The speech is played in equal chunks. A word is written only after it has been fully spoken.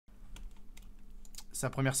sa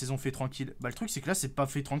première saison fait tranquille. Bah le truc c'est que là c'est pas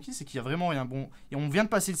fait tranquille, c'est qu'il y a vraiment rien. Bon, et on vient de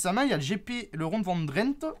passer le Sama, il y a le GP, le Ronde van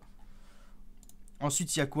Drenthe.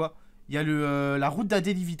 Ensuite il y a quoi? Il y a la route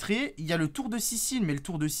d'Adélie Vitré, il y a le Tour de Sicile, mais le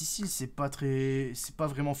Tour de Sicile c'est pas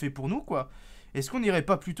vraiment fait pour nous quoi. Est-ce qu'on irait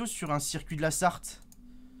pas plutôt sur un circuit de la Sarthe?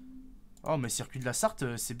 Oh mais circuit de la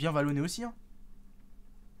Sarthe c'est bien vallonné aussi hein.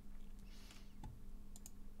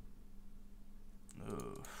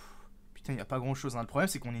 Putain, il n'y a pas grand chose. Hein. Le problème,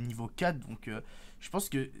 c'est qu'on est niveau 4. Donc, je pense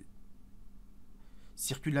que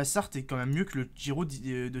circuit de la Sarthe est quand même mieux que le Giro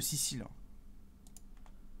de Sicile.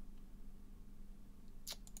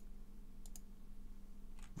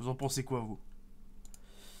 Vous en pensez quoi, vous?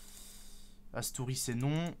 Astouri, c'est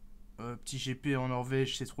non. Petit GP en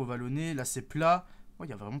Norvège, c'est trop vallonné. Là, c'est plat. Il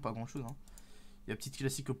n'y a vraiment pas grand chose. Hein. Il y a petite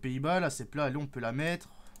classique aux Pays-Bas. Là, c'est plat. Allez, on peut la mettre.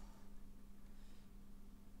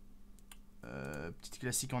 Petite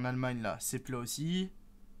classique en Allemagne, là, c'est plat aussi.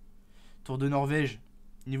 Tour de Norvège,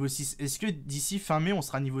 niveau 6. Est-ce que d'ici fin mai, on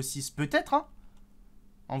sera niveau 6? Peut-être, hein.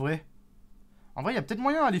 En vrai, il y a peut-être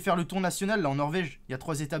moyen d'aller faire le tour national, là, en Norvège. Il y a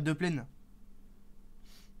 3 étapes de plaine.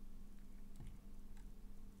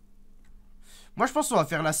 Moi, je pense qu'on va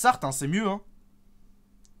faire la Sarthe, hein, c'est mieux, hein.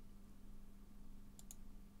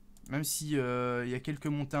 Même si il y a quelques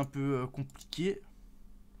montées un peu compliquées.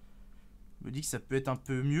 Je me dis que ça peut être un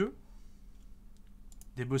peu mieux.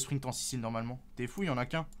 Des beaux sprints en Sicile normalement. T'es fou, il y en a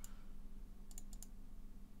qu'un.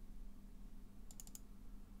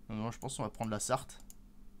 Non, je pense qu'on va prendre la Sarthe.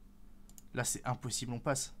 Là, c'est impossible, on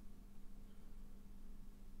passe.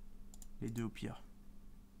 Les deux au pire.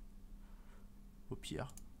 Au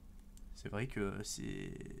pire. C'est vrai que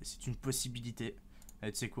c'est une possibilité.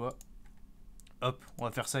 Allez, tu sais quoi? Hop, on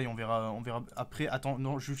va faire ça et on verra après. Attends,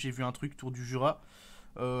 non, j'ai vu un truc, Tour du Jura.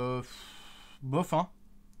 Bof, hein.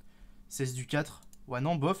 16 du 4. Ouais,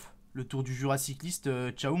 non, bof. Le Tour du Jura cycliste,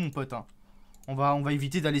 ciao mon pote. Hein. On va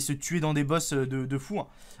éviter d'aller se tuer dans des bosses de fou. Hein.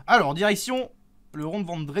 Alors, direction le Ronde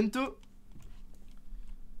van Drenthe.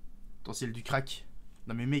 Potentiel du crack.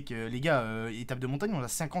 Non mais mec, les gars, étape de montagne, on a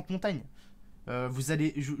 50 montagnes. Vous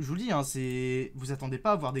allez, je vous le dis, hein, vous attendez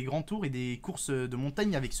pas à avoir des grands tours et des courses de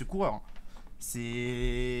montagne avec ce coureur. Hein.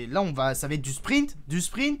 Là, ça va être du sprint,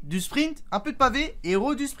 un peu de pavé et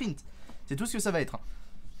du sprint. C'est tout ce que ça va être. Hein.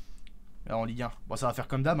 Là, en Ligue 1. Bon, ça va faire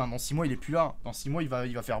comme d'hab. Hein. Dans 6 mois, il est plus là. Hein. Dans 6 mois, il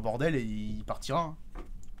va faire bordel et il partira. Hein.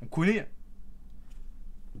 On connaît.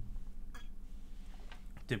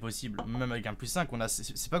 C'est possible. Même avec un plus 5,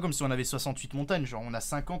 c'est pas comme si on avait 68 montagnes. Genre, on a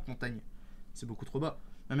 50 montagnes. C'est beaucoup trop bas.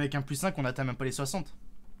 Même avec un plus 5, on atteint même pas les 60.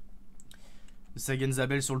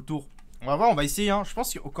 Sagenzabel sur le tour. On va voir, on va essayer. Hein. Je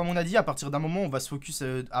pense que, comme on a dit, à partir d'un moment, on va se focus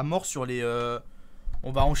à mort sur les...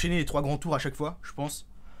 on va enchaîner les 3 grands tours à chaque fois, je pense.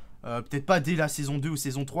 Peut-être pas dès la saison 2 ou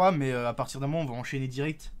saison 3, mais à partir d'un moment, on va enchaîner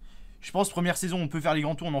direct. Je pense, première saison, on peut faire les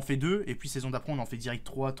grands tours, on en fait 2. Et puis, saison d'après, on en fait direct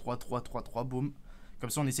 3, boum. Comme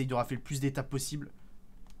ça, on essaye de rafler le plus d'étapes possible.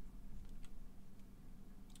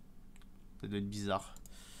 Ça doit être bizarre.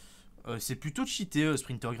 C'est plutôt cheaté,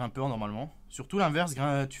 sprinter grimpeur, normalement. Surtout l'inverse,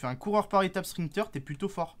 tu fais un coureur par étape sprinter, t'es plutôt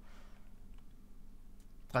fort.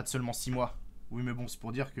 Rate seulement 6 mois. Oui, mais bon, c'est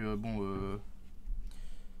pour dire que, bon...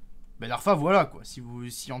 Ben Arfa, voilà, quoi.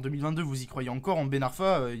 Si en 2022, vous y croyez encore, en Ben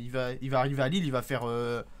Arfa, il va arriver à Lille, il va faire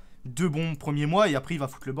 2 bons premiers mois, et après, il va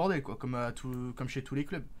foutre le bordel, quoi. Comme chez tous les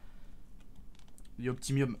clubs. Il y a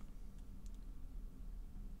Optimium.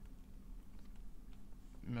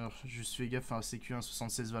 Alors, juste fais gaffe à un CQ1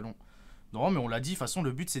 76 vallons. Non, mais on l'a dit, de toute façon,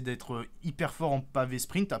 le but, c'est d'être hyper fort en pavé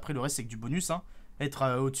sprint. Après, le reste, c'est que du bonus, hein.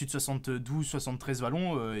 Être au-dessus de 72, 73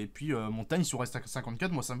 vallons, et puis montagne, si on reste à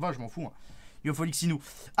 54, moi, ça me va, je m'en fous, hein. Yofolixinu.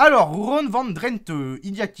 Alors, Ron Van Drenthe,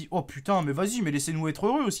 il y a qui... Oh putain, mais vas-y, mais laissez-nous être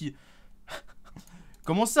heureux aussi.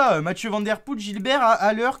 Comment ça, Mathieu Van Der Poel, Gilbert,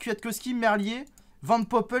 Haller, Kwiatkowski, Merlier, Van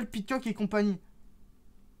Poppel, Pitcock et compagnie.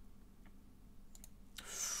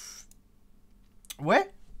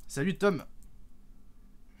 Ouais. Salut Tom.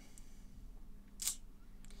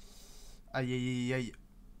 Aïe aïe aïe aïe.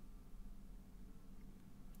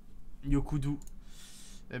 Yokudu.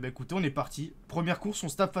 Eh ben écoutez, on est parti. Première course, on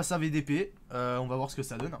se tape face à VDP. On va voir ce que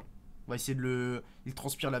ça donne. Hein. On va essayer de le... Il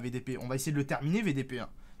transpire la VDP. On va essayer de le terminer, VDP. Hein.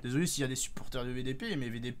 Désolé s'il y a des supporters de VDP, mais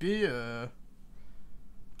VDP...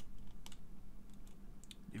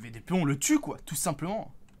 Les VDP, on le tue, quoi, tout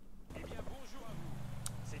simplement. Eh bien, bonjour à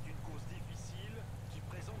vous. C'est une course difficile qui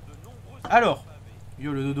présente de nombreuses... Alors,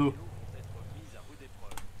 yo le dodo.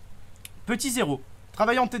 Petit 0.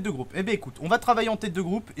 Travailler en tête de groupe. Eh ben écoute, on va travailler en tête de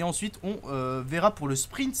groupe et ensuite on verra pour le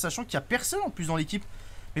sprint, sachant qu'il n'y a personne en plus dans l'équipe.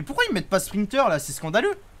 Mais pourquoi ils mettent pas sprinter là? C'est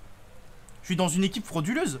scandaleux. Je suis dans une équipe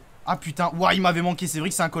frauduleuse. Ah putain, ouah, il m'avait manqué, c'est vrai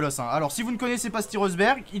que c'est un colosse. Hein. Alors si vous ne connaissez pas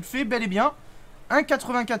Styrøsberg, il fait bel et bien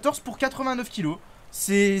 1,94 pour 89 kg.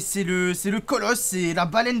 C'est le colosse, c'est la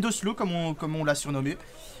baleine d'Oslo comme on l'a surnommé.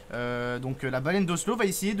 Donc la baleine d'Oslo va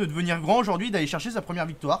essayer de devenir grand aujourd'hui, d'aller chercher sa première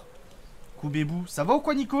victoire. Koubébou, ça va ou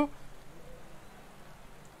quoi Nico?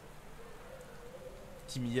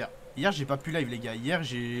 Team hier. Hier j'ai pas pu live les gars. Hier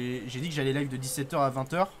j'ai dit que j'allais live de 17h à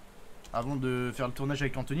 20h. Avant de faire le tournage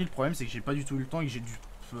avec Anthony. Le problème c'est que j'ai pas du tout eu le temps et que j'ai dû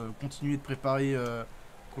continuer de préparer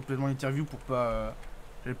complètement l'interview pour pas...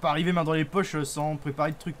 j'allais pas arriver main dans les poches sans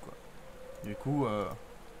préparer de trucs quoi. Du coup,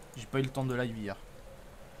 j'ai pas eu le temps de live hier.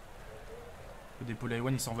 Le dépôt de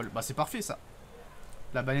One il s'envole. Bah c'est parfait ça.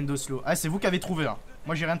 La baleine d'Oslo. Ah c'est vous qui avez trouvé hein.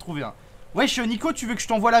 Moi j'ai rien trouvé hein. Wesh Nico, tu veux que je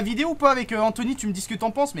t'envoie la vidéo ou pas avec Anthony? Tu me dis ce que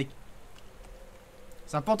t'en penses mec.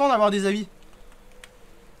 C'est important d'avoir des avis.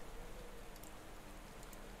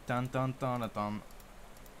 Tan tan tan la tan.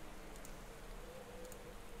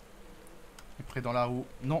 Et près dans la roue.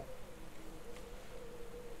 Non.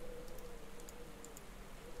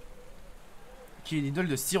 Qui est l'idole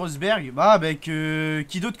de Styrøsberg? Bah avec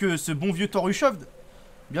qui d'autre que ce bon vieux Thor Hushovd?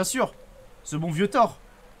 Bien sûr. Ce bon vieux Thor.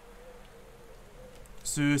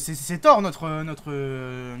 C'est Thor notre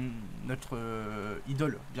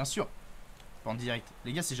idole, bien sûr. Pas en direct.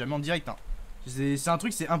 Les gars, c'est jamais en direct. Hein. C'est un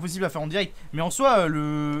truc, c'est impossible à faire en direct. Mais en soi,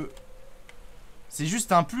 c'est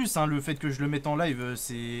juste un plus, hein, le fait que je le mette en live.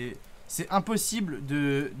 C'est impossible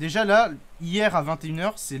de... Déjà là, hier à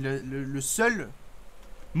 21h, c'est le seul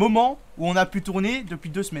moment où on a pu tourner depuis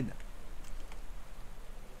 2 semaines.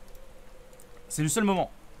 C'est le seul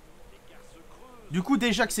moment. Du coup,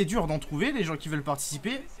 déjà que c'est dur d'en trouver, les gens qui veulent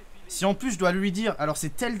participer. Si en plus je dois lui dire, alors c'est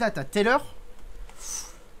telle date à telle heure.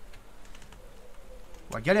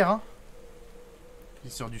 Ouais, galère, hein.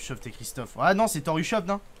 Il sort du Choft et Christophe. Ah non, c'est Thor Hushovd,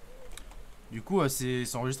 hein. Du coup, c'est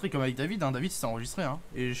enregistré comme avec David, hein. David, c'est enregistré, hein.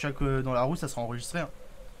 Et chaque dans la roue, ça sera enregistré, hein.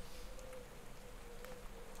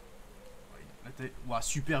 Ouah,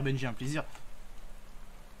 super Benji, un plaisir.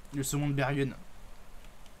 Le saumon de Bergen.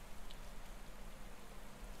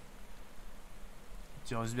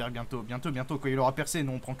 Styrøsberg bientôt, bientôt, quand il aura percé.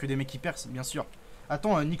 Nous on prend que des mecs qui percent, bien sûr.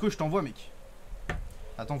 Attends, Nico, je t'envoie, mec.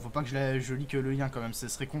 Attends, faut pas que je leak le lien quand même, ce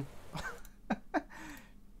serait con.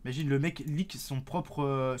 Imagine le mec leak son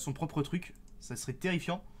propre truc, ça serait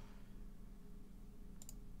terrifiant.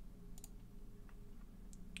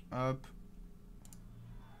 Hop.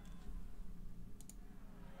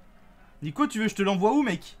 Nico, tu veux que je te l'envoie où,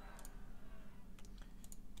 mec?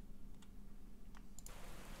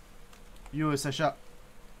 Yo, Sacha.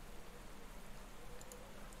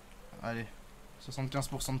 Allez,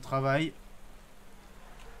 75% de travail.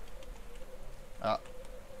 Ah.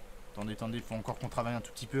 Attendez, il faut encore qu'on travaille un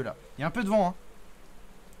tout petit peu là. Il y a un peu de vent, hein.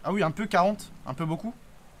 Ah oui, un peu 40, un peu beaucoup.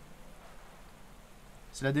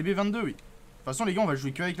 C'est la DB22, oui. De toute façon, les gars, on va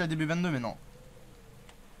jouer que avec la DB22 maintenant.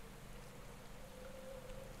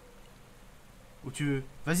 Où tu veux.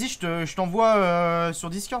 Vas-y, je t'envoie sur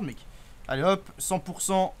Discord, mec. Allez, hop,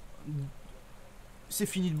 100%. C'est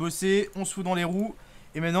fini de bosser. On se fout dans les roues.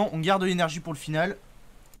 Et maintenant, on garde l'énergie pour le final.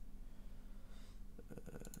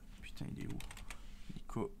 Putain, il est où?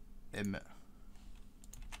 Nico M.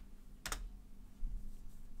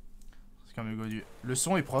 C'est quand même godu. Le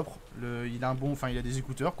son est propre. Il a un bon... Enfin, il a des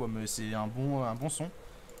écouteurs, quoi. Mais c'est un bon son.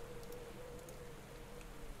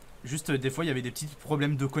 Juste, des fois, il y avait des petits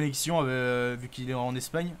problèmes de connexion vu qu'il est en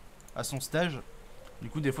Espagne, à son stage. Du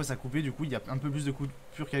coup, des fois, ça coupait. Du coup, il y a un peu plus de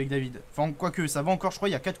coupures qu'avec David. Enfin, quoique, ça va encore, je crois,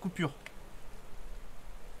 il y a 4 coupures.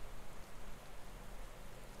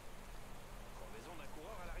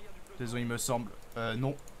 Désolé, il me semble.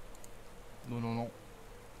 Non. Non.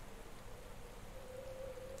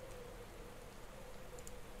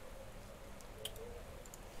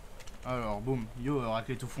 Alors, boum. Yo,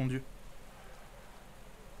 raclette tout fondu.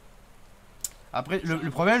 Après, le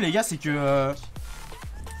problème, les gars, c'est que...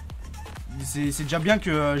 c'est déjà bien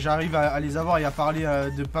que j'arrive à les avoir et à parler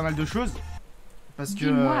de pas mal de choses. Parce que...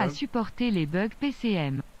 Dis-moi à supporter les bugs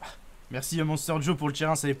PCM. Merci Monster Joe pour le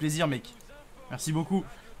terrain, ça fait plaisir, mec. Merci beaucoup.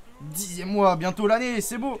 10e mois, bientôt l'année,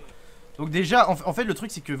 c'est beau. Donc déjà, en fait, le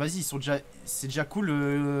truc, c'est que, vas-y, c'est déjà cool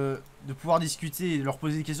de pouvoir discuter et de leur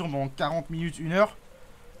poser des questions pendant 40 minutes, 1 heure.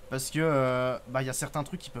 Parce que, bah, il y a certains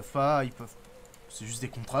trucs qu'ils peuvent pas... C'est juste des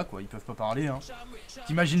contrats, quoi, ils peuvent pas parler, hein.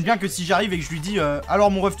 T'imagines bien que si j'arrive et que je lui dis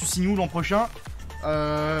alors mon ref, tu signes où l'an prochain?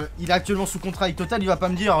 Il est actuellement sous contrat avec Total, il va pas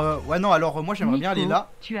me dire ouais non, alors moi j'aimerais bien aller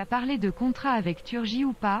là. Tu as parlé de contrat avec Turgy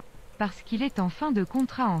ou pas? Parce qu'il est en fin de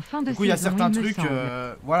contrat, en fin de saison. Du coup, il y a certains trucs,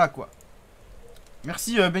 voilà quoi.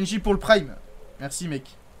 Merci Benji pour le prime. Merci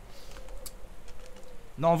mec.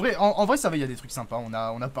 Non, en vrai ça va, il y a des trucs sympas. On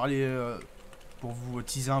a parlé, pour vous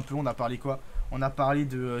teaser un peu, on a parlé quoi? On a parlé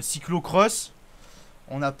de cyclocross.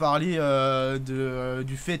 On a parlé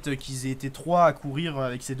du fait qu'ils aient été 3 à courir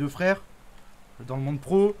avec ses 2 frères dans le monde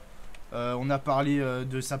pro. On a parlé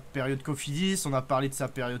de sa période Cofidis, on a parlé de sa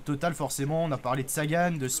période totale forcément, on a parlé de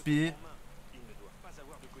Sagan, de Spé.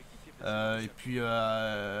 Et puis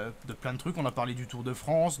de plein de trucs, on a parlé du Tour de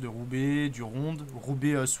France, de Roubaix, du Ronde,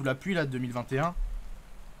 Roubaix sous la pluie là de 2021.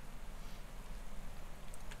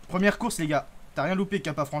 Première course les gars, t'as rien loupé,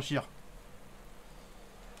 cap à franchir.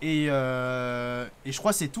 Et je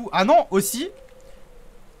crois c'est tout. Ah non, aussi.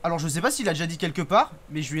 Alors je sais pas s'il a déjà dit quelque part,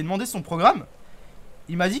 mais je lui ai demandé son programme.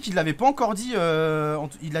 Il m'a dit qu'il l'avait pas encore dit,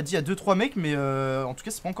 il l'a dit à 2-3 mecs, mais en tout cas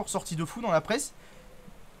c'est pas encore sorti de fou dans la presse.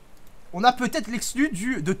 On a peut-être l'exclu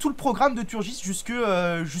de tout le programme de Turgis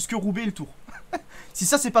jusque Roubaix et le Tour. Si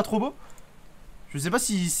ça c'est pas trop beau. Je sais pas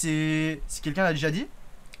si quelqu'un l'a déjà dit.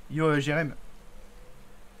 Yo Jérém.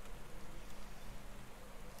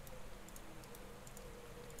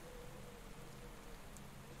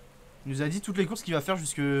 Il nous a dit toutes les courses qu'il va faire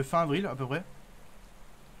jusque fin avril à peu près.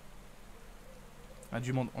 Ah,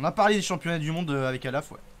 du monde. On a parlé des championnats du monde avec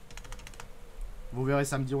Alaf, ouais. Vous verrez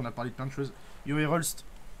samedi, on a parlé de plein de choses. Yo Herolst.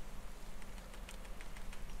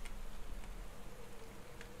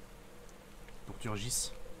 Pour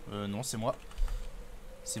Turgis. Non, c'est moi.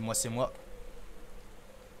 C'est moi.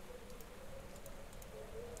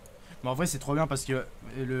 Mais en vrai, c'est trop bien parce que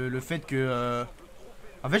le fait que...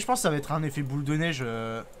 En fait, je pense que ça va être un effet boule de neige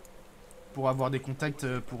pour avoir des contacts,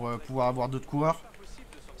 pour pouvoir avoir d'autres coureurs.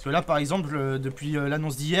 Parce que là, par exemple, depuis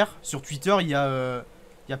l'annonce d'hier, sur Twitter, il y a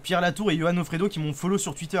Pierre Latour et Johan Ofredo qui m'ont follow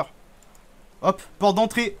sur Twitter. Hop, porte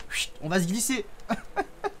d'entrée. On va se glisser.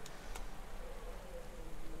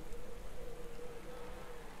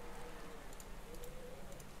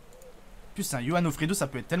 Putain, Johan Ofredo, ça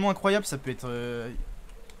peut être tellement incroyable, ça peut être...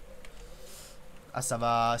 Ah, ça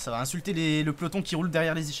va insulter le peloton qui roule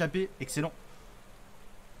derrière les échappés. Excellent.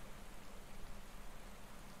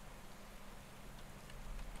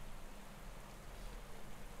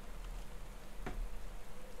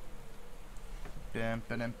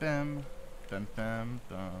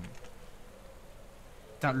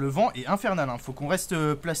 Putain, le vent est infernal, hein. Faut qu'on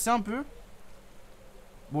reste placé un peu.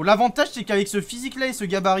 Bon, l'avantage c'est qu'avec ce physique là et ce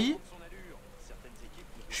gabarit,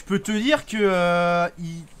 je peux te dire que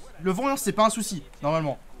le vent c'est pas un souci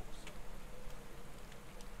normalement.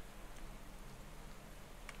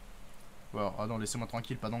 Bon, ah non, laissez-moi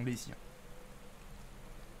tranquille, pas d'anglais ici.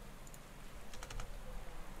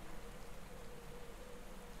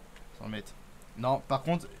 Sans le mettre. Non, par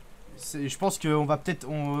contre, je pense qu'on va peut-être...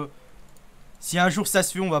 si un jour ça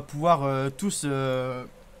se fait, on va pouvoir tous,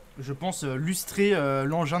 je pense, lustrer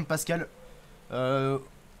l'engin de Pascal.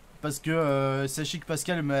 Parce que sachez que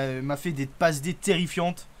Pascal m'a fait des passes D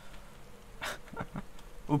terrifiantes.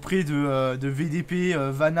 Auprès de VDP,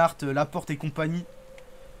 Van Aert, Laporte et compagnie.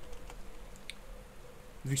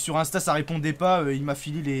 Vu que sur Insta ça répondait pas, il m'a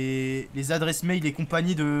filé les adresses mail et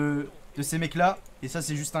compagnie de ces mecs là. Et ça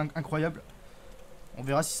c'est juste incroyable. On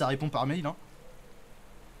verra si ça répond par mail, hein.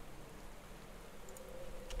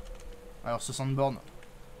 Alors 60 bornes.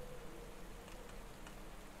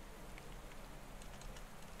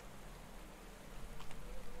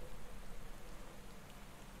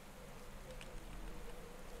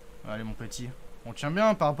 Allez mon petit. On tient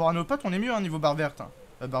bien par rapport à nos potes, on est mieux hein, niveau barre verte.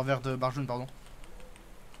 Barre verte, barre jaune pardon.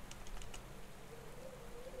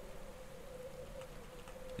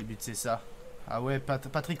 Le but c'est ça. Ah ouais, pas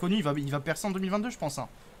très connu, il va percer en 2022 je pense. Hein.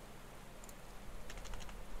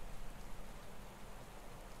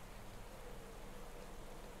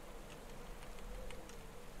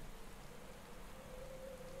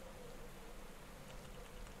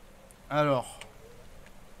 Alors.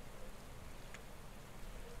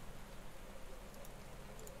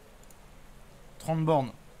 « 30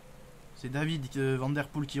 bornes. C'est David Van Der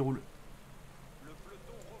Poel qui roule.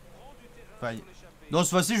 Faille. Non,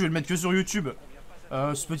 cette fois-ci, je vais le mettre que sur YouTube.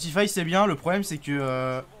 Spotify, c'est bien. Le problème, c'est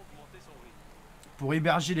que pour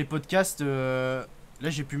héberger les podcasts, là,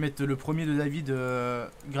 j'ai pu mettre le premier de David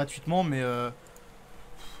gratuitement, mais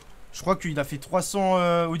je crois qu'il a fait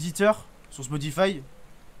 300 auditeurs sur Spotify.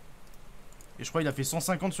 Et je crois qu'il a fait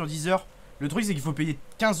 150 sur Deezer. Le truc, c'est qu'il faut payer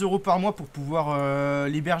 15 € par mois pour pouvoir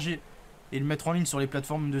l'héberger et le mettre en ligne sur les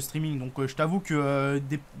plateformes de streaming. Donc, je t'avoue que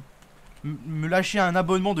me lâcher un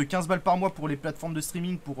abonnement de 15 balles par mois pour les plateformes de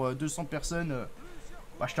streaming pour 200 personnes,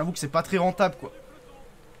 bah, je t'avoue que c'est pas très rentable, quoi.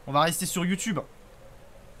 On va rester sur YouTube.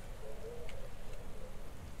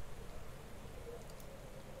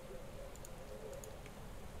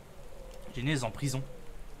 Géniez en prison.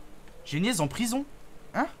 Géniez en prison?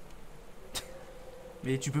 Hein?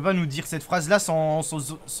 Mais tu peux pas nous dire cette phrase-là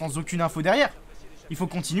sans aucune info derrière. Il faut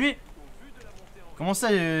continuer. Comment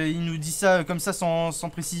ça, il nous dit ça comme ça sans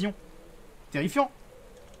précision? Terrifiant.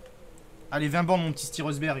 Allez, 20 bornes, mon petit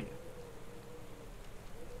Styrøsberg.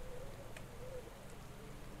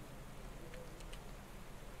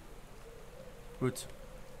 Écoute.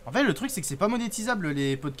 En fait, le truc, c'est que c'est pas monétisable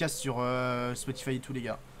les podcasts sur Spotify et tout, les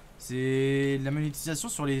gars. C'est la monétisation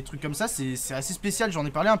sur les trucs comme ça, c'est assez spécial. J'en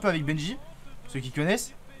ai parlé un peu avec Benji, ceux qui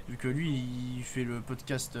connaissent. Vu que lui, il fait le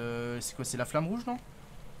podcast. C'est quoi? C'est la flamme rouge, non?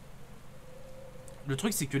 Le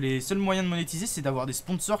truc, c'est que les seuls moyens de monétiser, c'est d'avoir des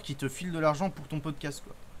sponsors qui te filent de l'argent pour ton podcast,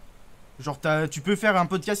 quoi. Genre, tu peux faire un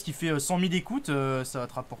podcast qui fait 100 000 écoutes, ça va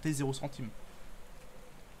te rapporter 0 centime.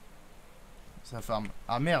 Ça farm.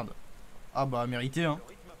 Ah merde. Ah bah, mérité, hein.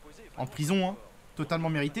 En prison, hein. Totalement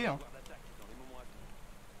mérité, hein.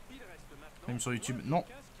 Même sur YouTube, non.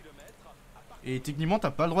 Et techniquement,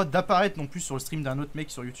 t'as pas le droit d'apparaître non plus sur le stream d'un autre mec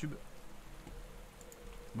sur YouTube.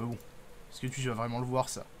 Bah bon. Est-ce que tu vas vraiment le voir,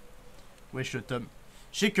 ça? Wesh, Tom.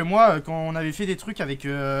 Je sais que moi, quand on avait fait des trucs avec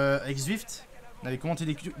Zwift, on avait commenté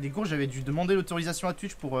des cours, j'avais dû demander l'autorisation à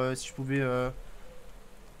Twitch pour si je pouvais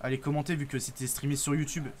aller commenter, vu que c'était streamé sur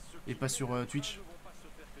YouTube et pas sur Twitch.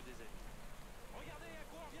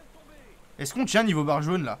 Est-ce qu'on tient niveau barre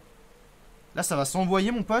jaune, là? Là, ça va s'envoyer,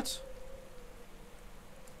 mon pote.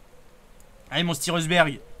 Allez, mon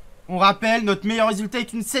Styrøsberg. On rappelle, notre meilleur résultat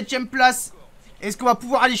est une 7ème place. Est-ce qu'on va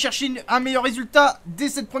pouvoir aller chercher un meilleur résultat dès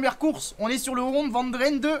cette première course? On est sur le Ronde Van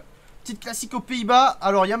Dren 2. Petite classique aux Pays-Bas.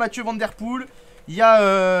 Alors, il y a Mathieu Van Der Poel. Il y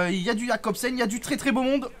a du Jacobsen. Il y a du très très beau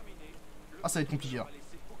monde. Ah, ça va être compliqué, là.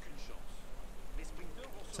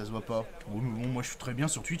 Ça se voit pas. Bon, moi, je suis très bien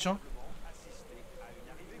sur Twitch, hein.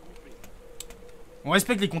 On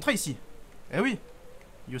respecte les contrats ici. Eh oui.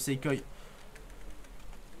 Yoseikoi.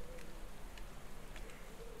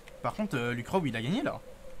 Par contre, Lucrow, il a gagné, là.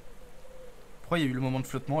 Pourquoi il y a eu le moment de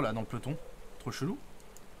flottement, là, dans le peloton? Trop chelou.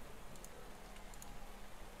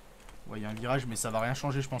 Ouais, il y a un virage, mais ça va rien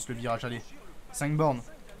changer, je pense, le virage. Allez, 5 bornes.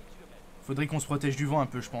 Faudrait qu'on se protège du vent un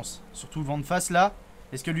peu, je pense. Surtout le vent de face, là.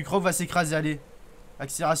 Est-ce que Lucrow va s'écraser? Allez.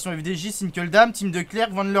 Accélération FDJ, Sinkeldam, Team de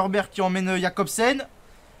Clerc, Van Lerberg qui emmène Jacobsen.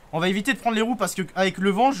 On va éviter de prendre les roues parce que avec le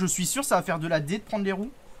vent, je suis sûr ça va faire de la D de prendre les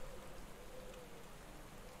roues.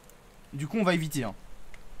 Du coup, on va éviter. Hein.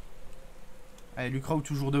 Allez, Lucrow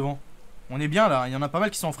toujours devant. On est bien là, il y en a pas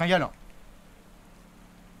mal qui sont en fringale.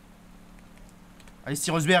 Allez,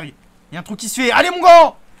 Styrøsberg. Il y a un trou qui se fait. Allez, mon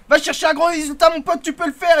grand! Va chercher un gros résultat, mon pote, tu peux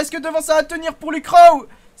le faire. Est-ce que devant ça va tenir pour Lucrow?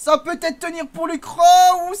 Ça peut peut-être tenir pour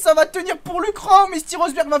Lucrow ou ça va tenir pour Lucrow. Mais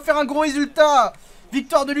Styrøsberg va faire un gros résultat.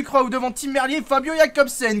 Victoire de Lucrow devant Tim Merlier, Fabio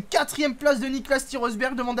Jacobsen. 4ème place de Niklas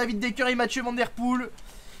Styrøsberg devant David Decker et Mathieu Van Der Poel.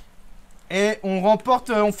 Et on remporte,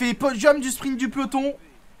 on fait podium du sprint du peloton.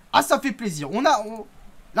 Ah, ça fait plaisir.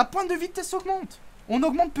 La pointe de vitesse augmente. On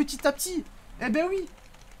augmente petit à petit. Eh ben oui.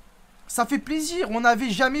 Ça fait plaisir. On n'avait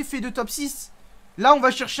jamais fait de top 6. Là, on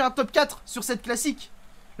va chercher un top 4 sur cette classique.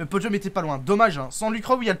 Le podium était pas loin. Dommage, hein. Sans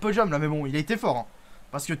Lucrow, il y a le podium là. Mais bon, il a été fort. Hein.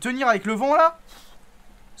 Parce que tenir avec le vent là.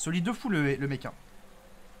 Solide de fou le mec. Hein.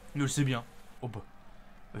 Je le sais bien. Oh bah.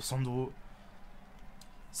 Sandro.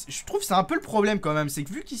 Je trouve que c'est un peu le problème quand même. C'est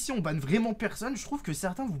que vu qu'ici on banne vraiment personne, je trouve que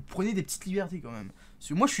certains vous prenez des petites libertés quand même. Parce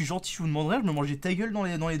que moi je suis gentil, je vous demanderais, je me mangeais ta gueule dans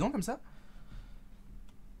les dents comme ça.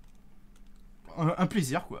 Un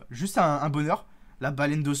plaisir quoi. Juste un bonheur. La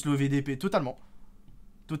baleine d'Oslo VDP, totalement.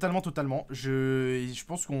 Totalement. Je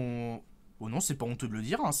pense qu'on... Oh non, c'est pas honteux de le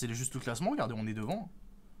dire, hein. C'est juste le classement, regardez, on est devant.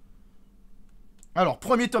 Alors,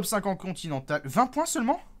 premier top 5 en continental. 20 points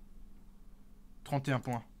seulement? 31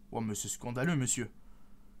 points. Oh mais c'est scandaleux monsieur.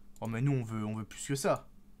 Oh mais nous on veut plus que ça.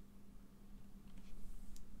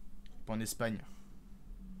 Pas en Espagne.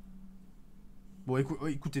 Bon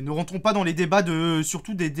écoutez, ne rentrons pas dans les débats de...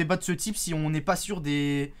 Surtout des débats de ce type si on n'est pas sûr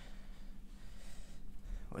des...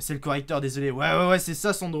 Ouais, c'est le correcteur, désolé. Ouais, c'est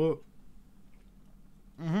ça Sandro.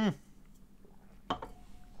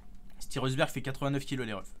 Styrøsberg fait 89 kilos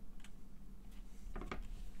les refs.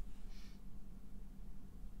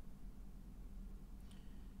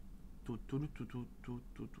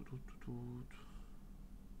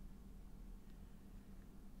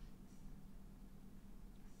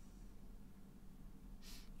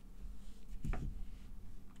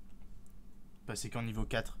 Passé qu'en niveau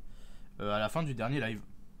 4 à la fin du dernier live.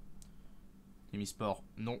 Sport,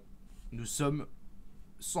 non. Nous sommes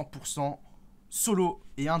 100% solo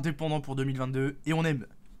et indépendant pour 2022 et on aime.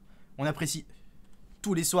 On apprécie.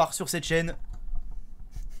 Tous les soirs sur cette chaîne.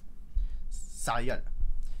 Ça régale.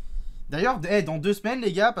 D'ailleurs, dans 2 semaines,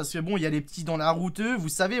 les gars, parce que bon, il y a les petits dans la route, vous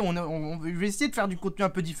savez, on va essayer de faire du contenu un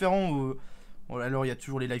peu différent. Alors, il y a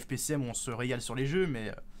toujours les live PCM où on se régale sur les jeux,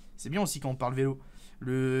 mais c'est bien aussi quand on parle vélo.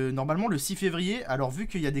 Normalement le 6 février. Alors vu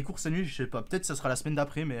qu'il y a des courses annulées, je sais pas, peut-être ça sera la semaine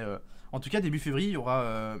d'après, mais en tout cas début février il y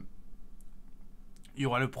aura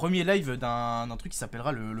le premier live d'un truc qui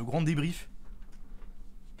s'appellera le grand débrief.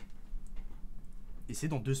 Et c'est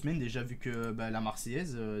dans 2 semaines déjà, vu que la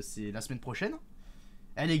Marseillaise c'est la semaine prochaine.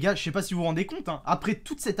 Eh les gars, je sais pas si vous vous rendez compte, hein, après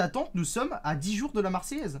toute cette attente, nous sommes à 10 jours de la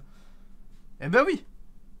Marseillaise. Eh ben oui.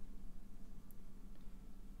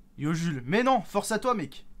 Yo Jules, mais non, force à toi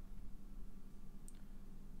mec.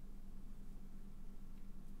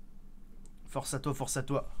 Force à toi, force à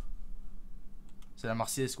toi. C'est la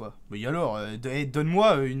Marseillaise quoi. Mais alors,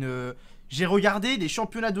 donne-moi une... J'ai regardé les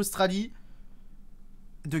championnats d'Australie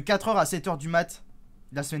de 4h à 7h du mat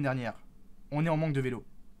la semaine dernière. On est en manque de vélo.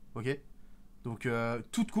 Ok. Donc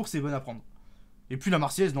toute course est bonne à prendre. Et puis la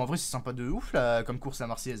Marseillaise, non en vrai c'est sympa de ouf là, comme course la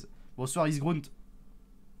Marseillaise. Bonsoir Isgrunt.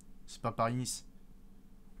 C'est pas Paris-Nice.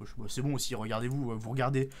 C'est bon aussi, regardez-vous, vous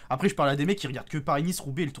regardez. Après je parle à des mecs qui regardent que Paris-Nice,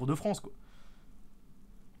 Roubaix et le Tour de France quoi.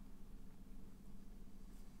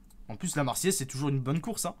 En plus la Marseillaise c'est toujours une bonne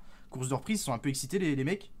course hein. Course de reprise, ils sont un peu excités les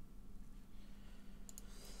mecs.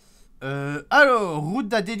 Alors, route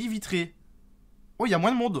d'Adélie Vitré. Oh il y a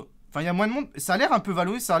moins de monde. Enfin, il y a moins de monde. Ça a l'air un peu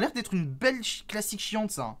valorisé. Ça a l'air d'être une belle classique chiante,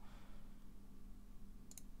 ça.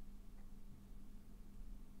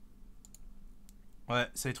 Ouais,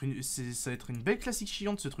 ça va être une belle classique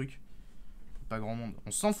chiante, ce truc. Pas grand monde.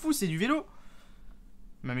 On s'en fout, c'est du vélo.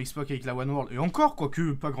 Même Expoc avec la One World. Et encore,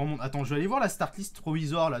 quoique, pas grand monde. Attends, je vais aller voir la start list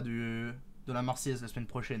provisoire, là, de la Marseillaise la semaine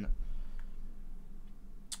prochaine.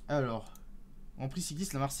 Alors, en prix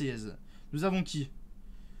cycliste, la Marseillaise. Nous avons qui ?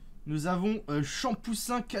 Nous avons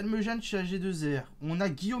Champoussin Calmejane chez AG2R. On a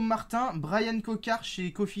Guillaume Martin, Brian Cocard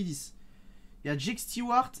chez Cofidis. Il y a Jake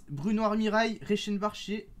Stewart, Bruno Armirail, Reichenbach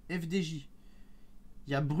chez FDJ.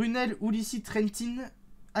 Il y a Brunel Ulissi Trentin,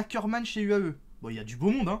 Ackerman chez UAE. Bon, il y a du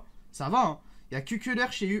beau monde, hein. Ça va, hein. Il y a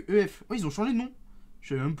Kukeler chez EF. Oh, ils ont changé de nom.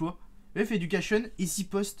 Je sais même pas. EF Education, Ici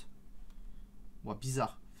Post. Bon,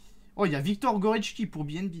 bizarre. Oh, il y a Victor Gorecki pour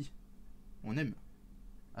BNB. On aime.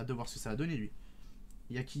 Hâte de voir ce que ça a donné, lui.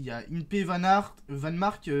 Il y a qui? Il y a Inpe Van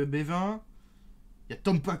Mark, B20. Il y a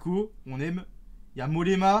Tom Paco, on aime. Il y a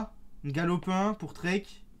Molema, Galopin pour Trek.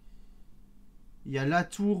 Il y a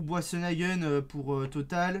Latour, Boissonhagen pour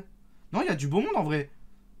Total. Non, il y a du beau monde en vrai.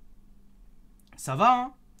 Ça va,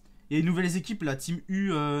 hein. Il y a une nouvelles équipes, la Team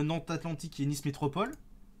U, Nantes Atlantique et Nice Métropole.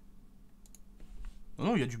 Non,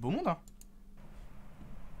 non, il y a du beau monde, hein.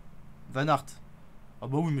 Van Aert. Ah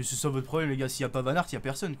bah oui, mais c'est ça votre problème, les gars. S'il n'y a pas Van Aert, il n'y a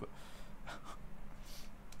personne, quoi.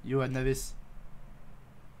 Johan Naves.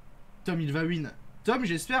 Tom, il va win. Tom,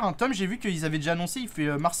 j'espère. Hein. Tom, j'ai vu qu'ils avaient déjà annoncé. Il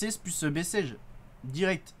fait Marseillaise plus Bessèges.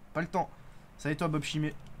 Direct. Pas le temps. Ça et toi, Bob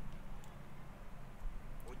Chimé.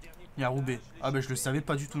 Il y a Roubaix. Ah bah je le savais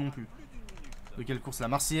pas du tout non plus. De quelle course? La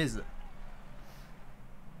Marseillaise.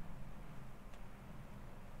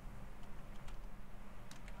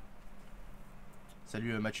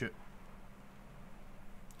 Salut Mathieu.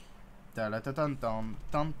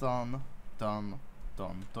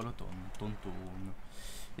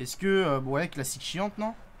 Est-ce que... ouais, classique chiante,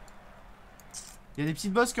 non? Il y a des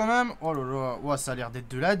petites bosses quand même. Oh là là. Ouais, ça a l'air d'être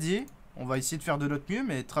de l'AD. On va essayer de faire de notre mieux,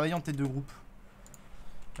 mais travailler en tête de groupe.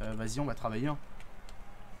 Vas-y, on va travailler. Hein.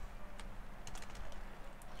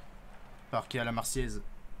 Parquet à la Marseillaise.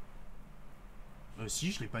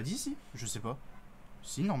 Si, je l'ai pas dit, si. Je sais pas.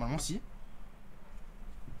 Si, normalement, si.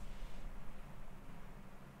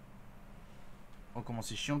 Oh, comment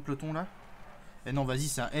c'est chiant le peloton là. Eh non, vas-y,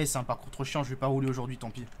 c'est un parcours trop chiant. Je vais pas rouler aujourd'hui, tant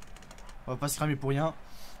pis. On va pas se cramer pour rien.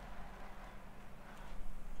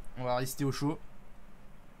 On va rester au chaud.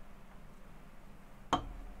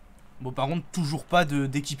 Bon, par contre, toujours pas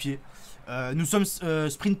d'équipier. Nous sommes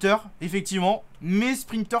sprinteurs, effectivement. Mais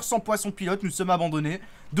sprinteurs sans poisson pilote. Nous sommes abandonnés.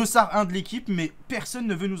 Dossard 1 de l'équipe, mais personne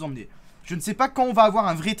ne veut nous emmener. Je ne sais pas quand on va avoir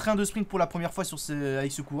un vrai train de sprint pour la première fois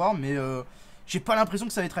avec ce coureur. Mais j'ai pas l'impression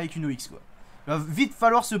que ça va être avec une OX, quoi. Il va vite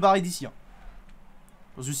falloir se barrer d'ici. Hein.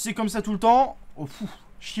 Parce que si c'est comme ça tout le temps, oh, fou,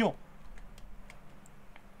 chiant.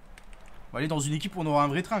 On va aller dans une équipe où on aura un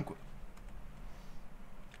vrai train, quoi.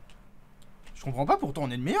 Je comprends pas, pourtant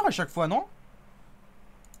on est le meilleur à chaque fois, non?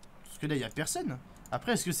 Parce que là, il n'y a personne.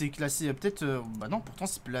 Après, est-ce que c'est classé peut-être... bah non, pourtant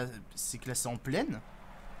c'est classé en plaine.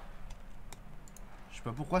 Je sais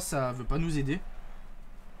pas pourquoi ça veut pas nous aider.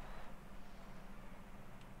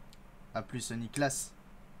 A plus, Niklas.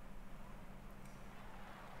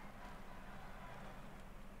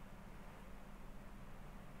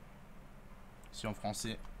 Si en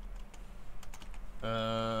français.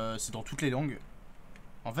 C'est dans toutes les langues.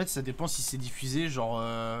 En fait, ça dépend si c'est diffusé. Genre,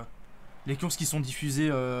 les courses qui sont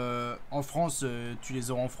diffusées en France, tu les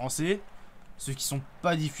auras en français. Ceux qui sont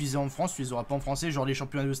pas diffusés en France, tu les auras pas en français. Genre les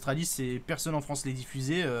championnats d'Australie, c'est personne en France les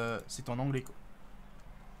diffusait, c'est en anglais quoi.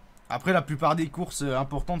 Après la plupart des courses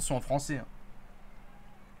importantes sont en français. Hein.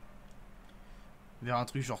 Vers un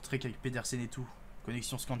truc genre Trek avec Pedersen et tout.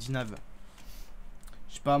 Connexion scandinave.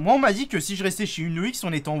 Je sais pas, moi on m'a dit que si je restais chez UnoX,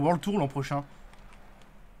 on était en World Tour l'an prochain.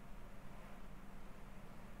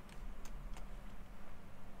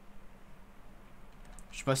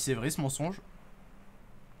 Je sais pas si c'est vrai ce mensonge.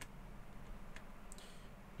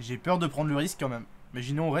 J'ai peur de prendre le risque quand même.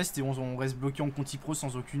 Imaginons on reste et on reste bloqué en Conti Pro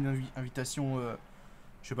sans aucune invitation.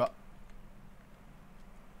 Je sais pas.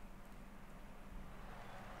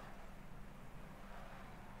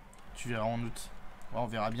 Tu verras en août. Ouais, on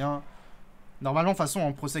verra bien. Normalement, de toute façon,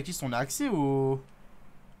 en Pro Cyclist, on a accès au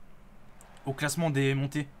classement des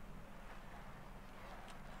montées.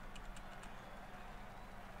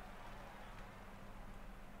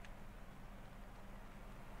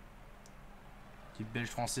 Équipe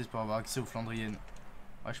belge-française pour avoir accès aux Flandriennes.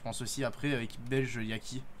 Ouais, je pense aussi. Après, équipe belge, il y a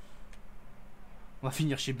qui? On va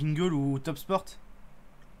finir chez Bingle ou Top Sport.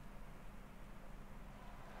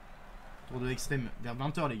 Tour de l'extrême, vers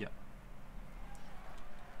 20h, les gars.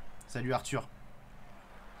 Salut Arthur.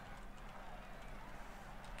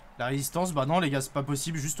 La résistance, bah non les gars, c'est pas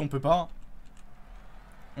possible, juste on peut pas.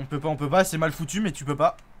 On peut pas, c'est mal foutu, mais tu peux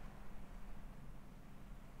pas.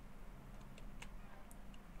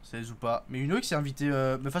 Ça les ou pas. Mais Unox s'est invité.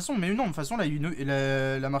 De toute façon, mais non, de toute façon,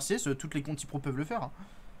 la Marseillaise, toutes les Conti Pro peuvent le faire. Hein.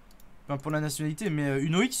 Enfin, pour la nationalité, mais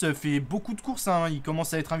Unox fait beaucoup de courses. Hein. Il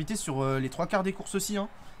commence à être invité sur les 3/4 des courses aussi. Hein.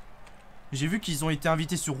 J'ai vu qu'ils ont été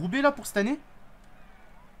invités sur Roubaix là pour cette année.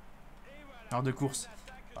 Alors de course.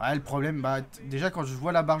 Ouais, le problème, bah déjà quand je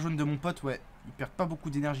vois la barre jaune de mon pote, ouais, il perd pas beaucoup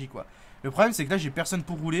d'énergie quoi. Le problème c'est que là j'ai personne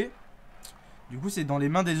pour rouler. Du coup c'est dans les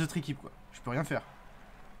mains des autres équipes quoi. Je peux rien faire.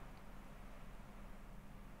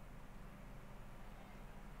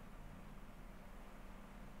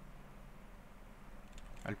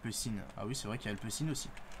 Alpecin. Ah oui c'est vrai qu'il y a Alpecin aussi.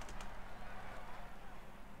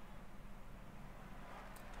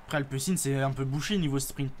 Après Alpecin c'est un peu bouché niveau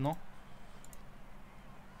sprint non?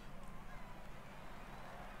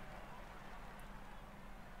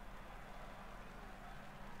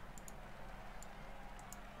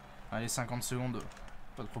 Allez, 50 secondes.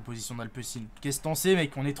 Pas de proposition d'Alpecin. Qu'est-ce que t'en sais,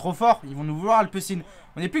 mec? On est trop fort. Ils vont nous vouloir, Alpecin.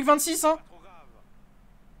 On est plus que 26, hein.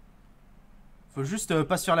 Faut juste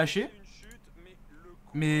pas se faire lâcher.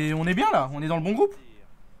 Mais on est bien, là. On est dans le bon groupe.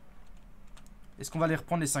 Est-ce qu'on va les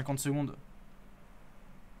reprendre, les 50 secondes?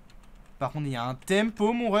 Par contre, il y a un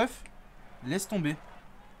tempo, mon ref. Laisse tomber.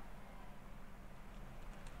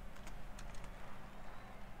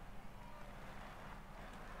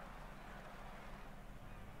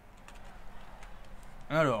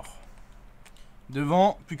 Alors,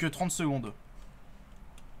 devant, plus que 30 secondes.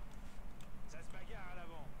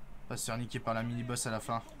 Pas se faire niquer par la mini-boss à la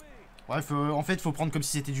fin. Ouais, en fait, faut prendre comme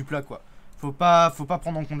si c'était du plat, quoi. Faut pas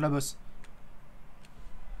prendre en compte la boss.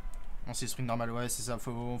 Non, c'est sprint normal, ouais, c'est ça.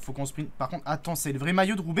 Faut qu'on sprint. Par contre, attends, c'est le vrai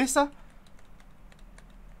maillot de Roubaix, ça?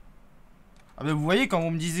 Ah bah, vous voyez, quand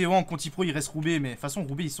on me disait, oh, en Conti Pro, il reste Roubaix. Mais de toute façon,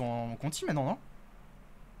 Roubaix, ils sont en Conti maintenant, non?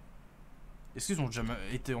 Est-ce qu'ils ont déjà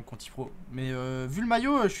été en Conti Pro? Mais vu le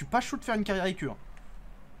maillot, je suis pas chaud de faire une carrière avec eux. Hein.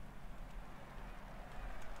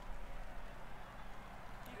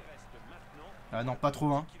 Ah non, pas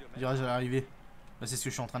trop, hein. Virage à l'arrivée. Bah, c'est ce que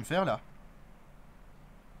je suis en train de faire, là.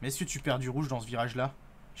 Mais est-ce que tu perds du rouge dans ce virage-là?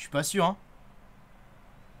 Je suis pas sûr, hein.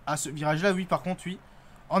 Ah, ce virage-là, oui, par contre, oui.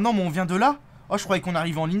 Oh non, mais on vient de là? Oh, je croyais qu'on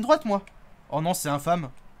arrivait en ligne droite, moi. Oh non, c'est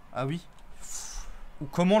infâme. Ah oui. Ou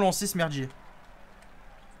comment lancer ce merdier?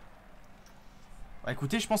 Bah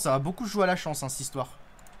écoutez, je pense que ça va beaucoup jouer à la chance, hein, cette histoire.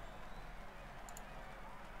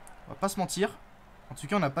 On va pas se mentir. En tout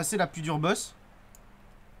cas, on a passé la plus dure boss.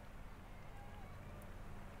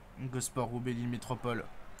 Gosport, Roubaix, Lille Métropole.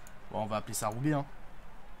 Bon, on va appeler ça Roubaix, hein.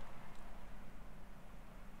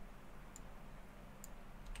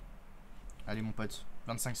 Allez, mon pote.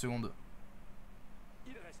 25 secondes.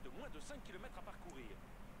 Il reste moins de 5 km à parcourir.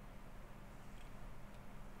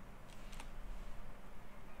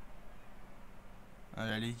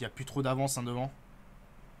 Allez, il n'y a plus trop d'avance hein, devant.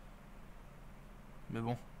 Mais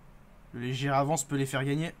bon. Le léger avance peut les faire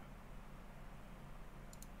gagner.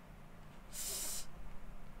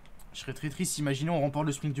 Je serais très triste, imaginons on remporte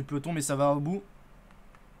le sprint du peloton, mais ça va au bout.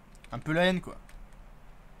 Un peu la haine, quoi.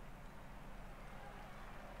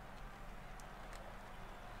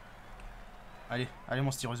 Allez, allez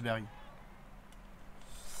mon Styrøsberg.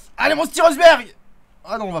 Allez mon Styrøsberg.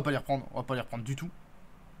 Ah non, on va pas les reprendre. On va pas les reprendre du tout.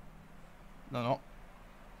 Non, non.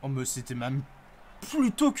 Oh, mais c'était même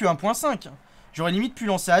plutôt que 1.5. J'aurais limite pu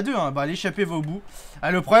lancer à 2, hein. Bah l'échappée va au bout.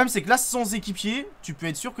 Ah, le problème c'est que là sans équipier, tu peux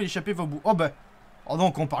être sûr que l'échappée va au bout. Oh bah. Oh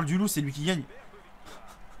non, quand on parle du loup, c'est lui qui gagne.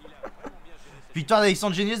 Victoire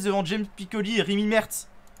d'Alexandre Géniès devant James Piccoli et Rémi Mertz.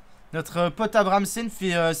 Notre pote Abramsen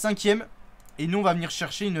fait 5ème. Et nous on va venir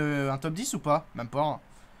chercher un top 10 ou pas? Même pas. Hein.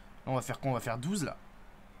 On va faire quoi? On va faire 12 là.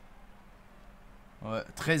 Ouais,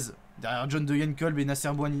 13. Derrière John Deyen, Kolb et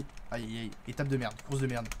Nasser Bouani. Aïe aïe aïe. Étape de merde. Course de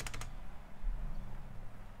merde.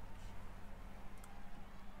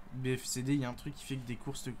 BFCD, il y a un truc qui fait que des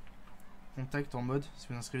courses de contact en mode si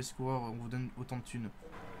vous inscrivez ce coureur, on vous donne autant de thunes.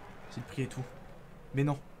 C'est le prix et tout. Mais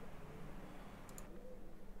non.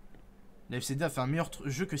 La FCD a fait un meilleur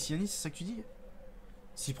jeu que Siani, c'est ça que tu dis?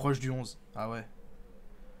 Si proche du 11. Ah ouais.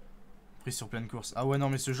 Pris sur pleine course. Ah ouais, non,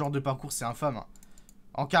 mais ce genre de parcours, c'est infâme. Hein.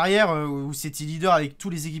 En carrière, où c'était leader avec tous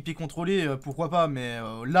les équipiers contrôlés, pourquoi pas. Mais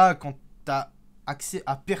là, quand t'as accès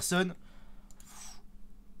à personne,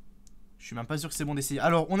 je suis même pas sûr que c'est bon d'essayer.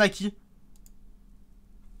 Alors, on a qui?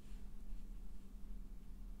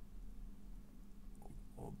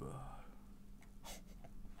 Oh bah...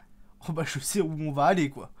 Oh bah, je sais où on va aller,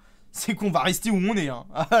 quoi. C'est qu'on va rester où on est, hein.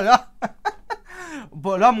 Ah là.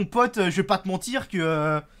 Bon, là, mon pote, je vais pas te mentir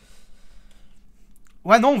que...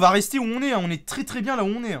 Ouais, non, on va rester où on est, hein. On est très très bien là où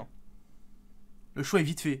on est, hein. Le choix est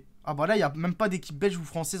vite fait. Ah bah là, il n'y a même pas d'équipe belge ou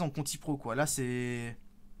française en Conti Pro, quoi. Là, c'est...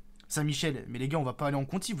 Saint-Michel. Mais les gars, on va pas aller en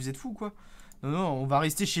Conti, vous êtes fous, quoi. Non, non, on va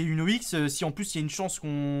rester chez UnoX. Si en plus, il y a une chance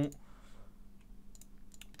qu'on...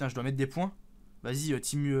 Putain, je dois mettre des points. Vas-y,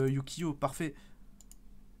 Team Yukio, parfait.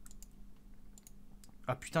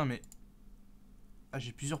 Ah putain, mais... Ah,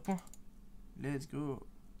 j'ai plusieurs points. Let's go.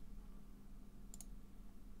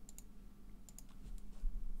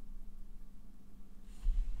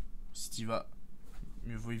 Si t'y vas,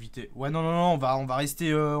 mieux vaut éviter. Ouais, non, non, non, on va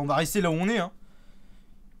rester là où on est, hein.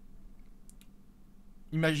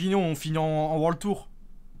 Imaginons, on finit en World Tour.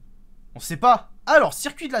 On sait pas. Alors,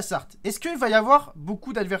 circuit de la Sarthe. Est-ce qu'il va y avoir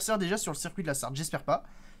beaucoup d'adversaires déjà sur le circuit de la Sarthe? J'espère pas.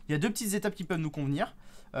 Il y a 2 petites étapes qui peuvent nous convenir.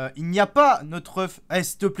 Il n'y a pas notre... Eh,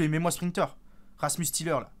 s'il te plaît, mets-moi sprinter. Rasmus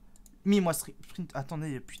Stiller, là. Mets-moi sprint...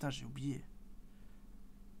 Attendez, putain, j'ai oublié.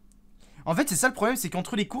 En fait, c'est ça le problème, c'est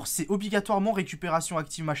qu'entre les courses, c'est obligatoirement récupération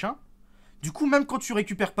active, machin. Du coup, même quand tu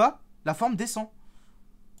récupères pas, la forme descend.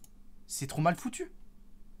 C'est trop mal foutu.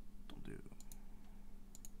 Attendez.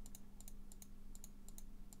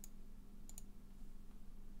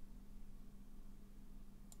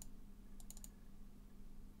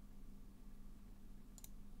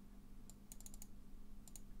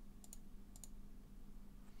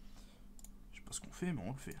 Je sais pas ce qu'on fait, mais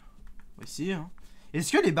on le fait. On va essayer, hein.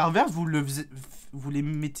 Est-ce que les barres vertes, vous les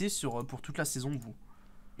mettez pour toute la saison, vous?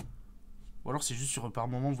 Ou alors c'est juste par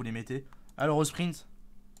moment, vous les mettez? Alors au sprint.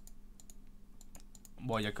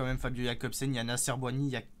 Bon, il y a quand même Fabio Jacobsen, il y a Nasser Bouani,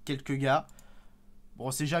 il y a quelques gars. Bon,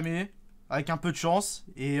 on sait jamais. Avec un peu de chance.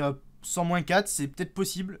 Et sans -4, c'est peut-être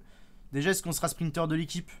possible. Déjà, est-ce qu'on sera sprinter de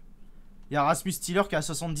l'équipe? Il y a Rasmus Stiller qui a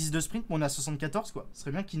 70 de sprint, mais on est à 74, quoi. Ce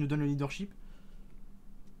serait bien qu'il nous donne le leadership.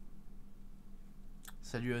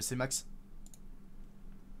 Salut, c'est Max.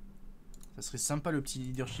 Ça serait sympa le petit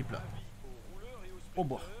leadership là. Oh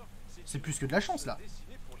bah, c'est plus que de la chance là.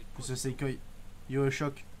 Que ce Seikoi. Yo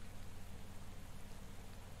choc.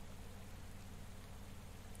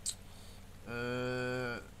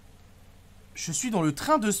 Je suis dans le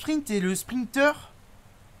train de sprint et le sprinter,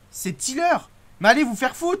 c'est Tiller. Mais allez vous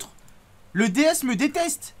faire foutre. Le DS me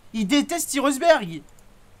déteste. Il déteste Styrøsberg.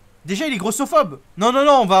 Déjà il est grossophobe. Non non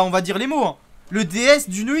non, on va dire les mots, hein. Le DS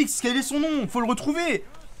du NOX, quel est son nom? Faut le retrouver.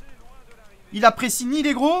 Il apprécie ni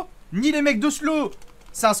les gros, ni les mecs de slow.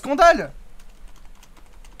 C'est un scandale.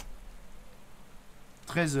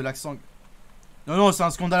 13, l'accent. Non, non, c'est un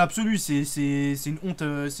scandale absolu. C'est une honte,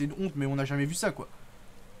 mais on n'a jamais vu ça, quoi.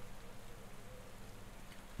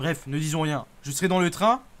 Bref, ne disons rien. Je serai dans le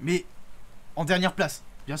train, mais en dernière place,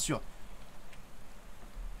 bien sûr.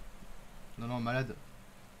 Non, non, malade.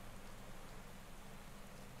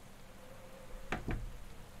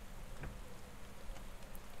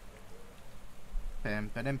 Pem,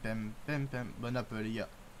 pem, pem, pem, pem. Bon app, les gars.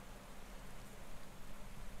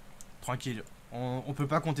 Tranquille. On peut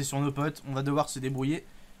pas compter sur nos potes. On va devoir se débrouiller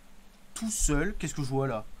tout seul. Qu'est-ce que je vois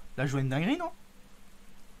là? Là, je vois une dinguerie, non?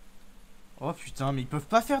 Oh putain, mais ils peuvent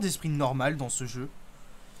pas faire des sprints normales dans ce jeu.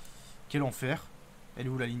 Quel enfer. Elle est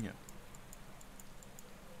où la ligne?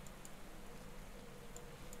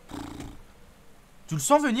 Tu le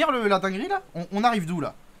sens venir, la dinguerie, là? On arrive d'où,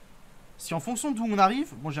 là? Si en fonction d'où on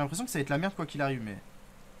arrive... Bon, j'ai l'impression que ça va être la merde, quoi qu'il arrive, mais...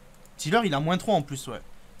 Tiller, il a -3 en plus, ouais.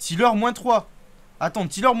 Tiller, -3. Attends,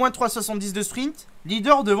 Tiller, -3, 70 de sprint.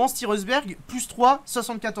 Leader devant Styrøsberg, +3,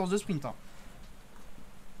 74 de sprint. Hein.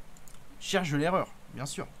 Cherche l'erreur, bien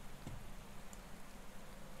sûr.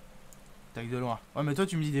 Tac de loin. Ouais, mais toi,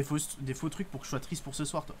 tu me dis des faux trucs pour que je sois triste pour ce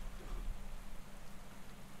soir, toi.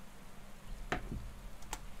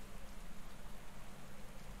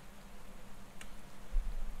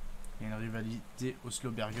 Il y a une rivalité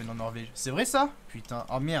Oslo-Bergen en Norvège. C'est vrai ça? Putain.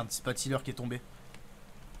 Oh merde, c'est pas Tiller qui est tombé.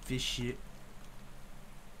 Fait chier.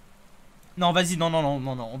 Non, vas-y, non.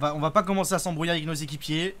 On va pas commencer à s'embrouiller avec nos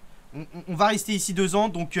équipiers. On va rester ici 2 ans,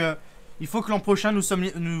 donc il faut que l'an prochain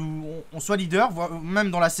on soit leader, même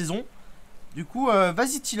dans la saison. Du coup,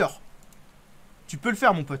 vas-y Tiller. Tu peux le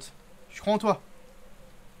faire, mon pote. Je crois en toi.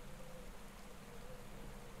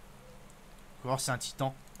 Encore, c'est un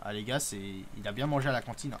titan. Ah les gars, il a bien mangé à la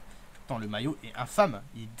cantine. Attends, le maillot est infâme.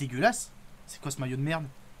 Il est dégueulasse. C'est quoi ce maillot de merde?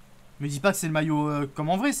 Me dis pas que c'est le maillot comme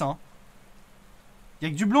en vrai, ça. Hein. Y'a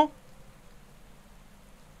que du blanc.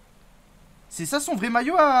 C'est ça son vrai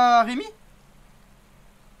maillot à Rémi?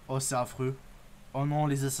 Oh, c'est affreux. Oh non,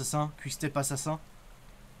 les assassins. Quick-step assassin.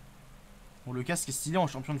 Bon, le casque est stylé en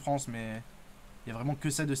champion de France, mais il y a vraiment que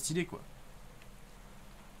ça de stylé, quoi.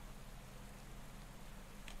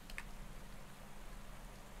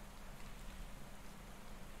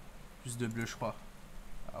 Plus de bleu, je crois.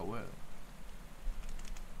 Ah ouais.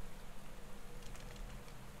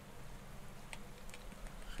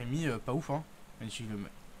 Rémi, pas ouf, hein. Magnifique le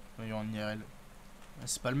maillot en IRL.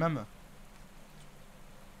 C'est pas le même.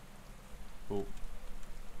 Oh.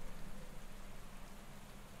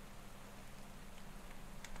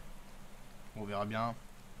 On verra bien.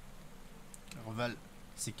 Orval.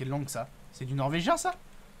 C'est quelle langue ça? C'est du norvégien ça?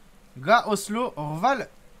 Gars, Oslo, Orval.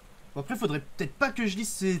 Bon, après, faudrait peut-être pas que je lise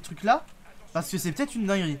ces trucs-là. Parce que c'est peut-être une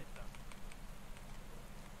dinguerie.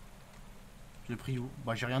 J'ai pris où?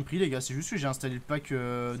 Bah, j'ai rien pris, les gars. C'est juste que j'ai installé le pack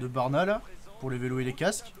de Barna là. Pour les vélos et les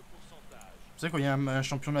casques. C'est vrai, quand il y a un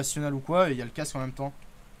champion national ou quoi, il y a le casque en même temps.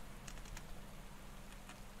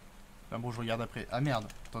 Enfin, bon, je regarde après. Ah merde.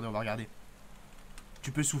 Attendez, on va regarder.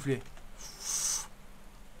 Tu peux souffler.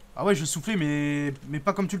 Ah ouais, je soufflais, mais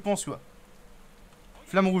pas comme tu le penses, quoi.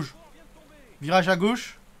 Flamme rouge. Virage à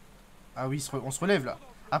gauche. Ah oui, on se relève, là.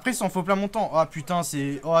 Après, c'est en faux plat montant. Ah putain,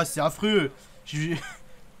 c'est affreux.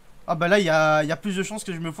 Ah bah là, il y a plus de chances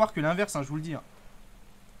que je me foire que l'inverse, hein, je vous le dis. Hein.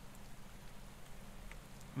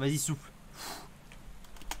 Vas-y, souffle.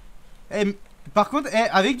 Eh, par contre,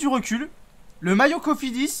 avec du recul, le maillot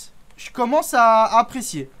Cofidis, je commence à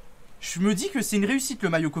apprécier. Je me dis que c'est une réussite, le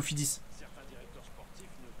maillot Cofidis.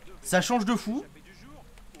 Ça change de fou.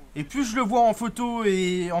 Et plus je le vois en photo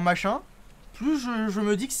et en machin, plus je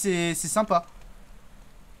me dis que c'est sympa.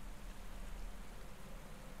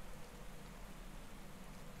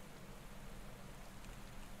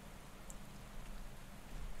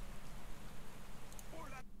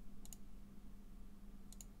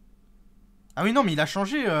 Ah oui, non, mais il a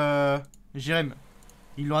changé, Jérém.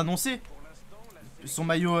 Ils l'ont annoncé. Son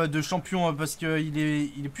maillot de champion, parce qu'il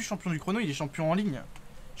est plus champion du chrono, il est champion en ligne.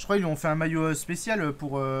 Je crois qu'ils lui ont fait un maillot spécial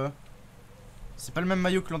pour... C'est pas le même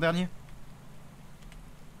maillot que l'an dernier.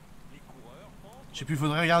 Je sais plus,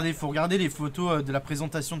 faut regarder les photos de la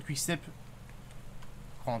présentation de Quick-Step.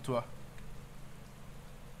 Crois en toi.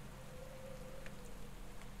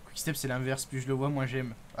 Quick-Step c'est l'inverse, plus je le vois, moins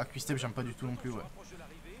j'aime. Ah, Quick-Step j'aime pas du tout non plus, ouais.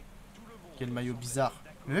 Quel maillot bizarre.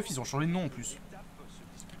 Mais meuf, ils ont changé de nom en plus.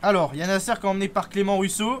 Alors, il y a Nasser qui est emmené par Clément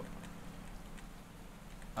Russo.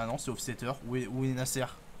 Ah non, c'est Offsetter. Où est Nasser?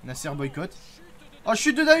 Nasser boycott. Oh,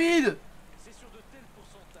 chute de David!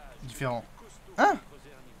 Différent. Hein?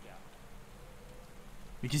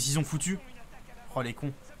 Mais qu'est-ce qu'ils ont foutu? Oh, les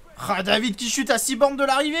cons. Ah, David qui chute à 6 bornes de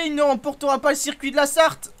l'arrivée. Il ne remportera pas le circuit de la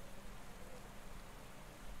Sarthe.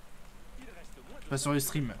 Pas sur le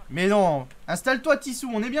stream. Mais non. Installe-toi, Tissou.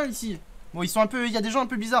 On est bien ici. Bon, ils sont un peu... Il y a des gens un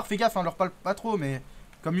peu bizarres. Fais gaffe, hein, on leur parle pas trop, mais...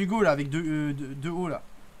 Comme Hugo, là, avec deux hauts, là.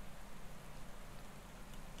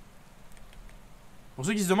 Pour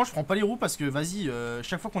ceux qui se demandent, je prends pas les roues parce que, vas-y,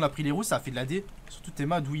 chaque fois qu'on a pris les roues, ça a fait de la D. Surtout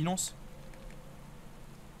Théma, d'où il lance.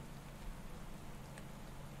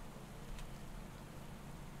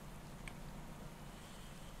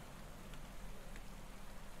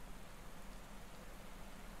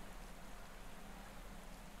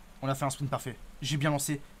 On a fait un sprint parfait. J'ai bien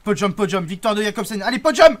lancé. Podium, victoire de Jacobsen. Allez,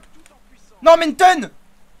 podium! Non, Menton!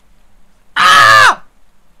 Ah!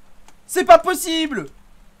 C'est pas possible!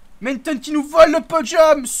 Menton qui nous vole le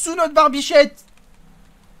podium sous notre barbichette.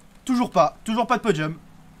 Toujours pas de podium.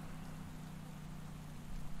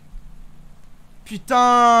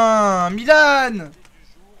 Putain, Milan!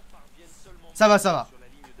 Ça va.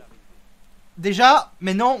 Déjà,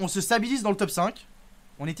 maintenant, on se stabilise dans le top 5.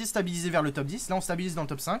 On était stabilisé vers le top 10. Là, on stabilise dans le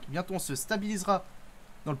top 5. Bientôt, on se stabilisera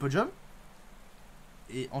dans le podium.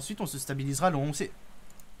 Et ensuite, on se stabilisera là où on sait.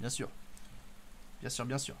 Bien sûr. Bien sûr,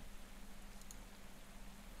 bien sûr.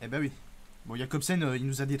 Eh ben oui. Bon, Jacobsen, il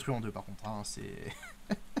nous a détruit en deux par contre. Hein, c'est...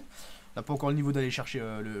 On n'a pas encore le niveau d'aller chercher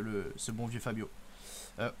ce bon vieux Fabio.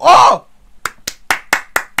 Oh!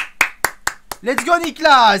 Let's go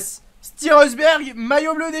Niklas Styrøsberg,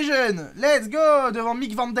 maillot bleu des jeunes. Let's go devant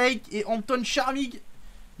Mick Van Dijk et Anton Charmig.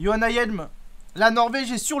 Johanna Hjelm. La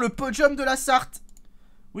Norvège est sur le podium de la Sarthe.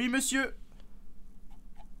 Oui monsieur.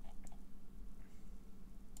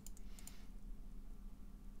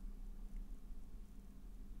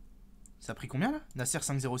 Ça a pris combien là? Nasser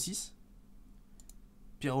 5,06.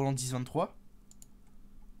 Pierre Roland 10,23.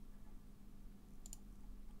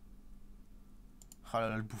 Ah là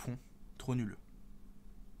là, le bouffon. Trop nul.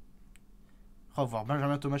 Oh, voir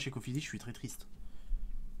Benjamin Thomas chez Cofidis, je suis très triste.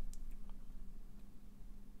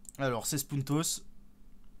 Alors, 16 puntos.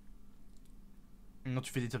 Non,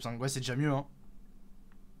 tu fais des top 5. Ouais, c'est déjà mieux, hein.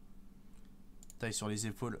 Taille sur les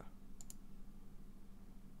épaules.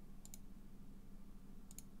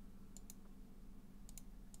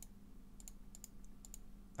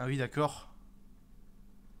 Ah oui, d'accord.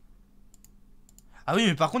 Ah oui,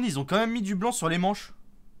 mais par contre, ils ont quand même mis du blanc sur les manches.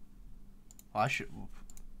 Ah,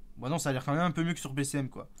 Bon, non, ça a l'air quand même un peu mieux que sur PCM,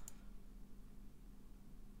 quoi.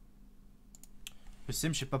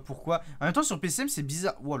 PCM, je sais pas pourquoi. En même temps, sur PCM, c'est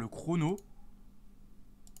bizarre. Ouah, le chrono.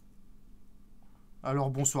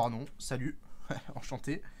 Alors, bonsoir, non. Salut.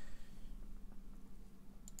 Enchanté.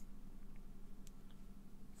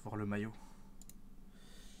 Voir le maillot.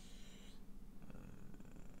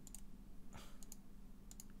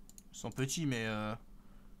 Ils sont petits, mais...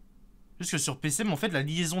 Juste que sur PC, mais en fait, la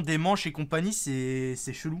liaison des manches et compagnie, c'est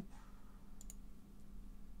chelou.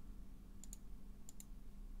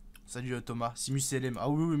 Salut Thomas, Simu CLM. Ah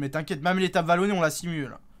oui, oui, mais t'inquiète, même l'étape vallonnée, on la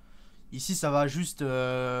simule. Ici, ça va juste... En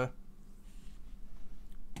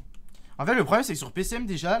fait, le problème, c'est que sur PCM,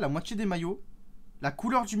 déjà, la moitié des maillots, la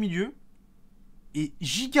couleur du milieu est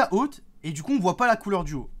giga haute, et du coup, on voit pas la couleur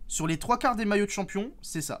du haut. Sur les 3/4 des maillots de champion,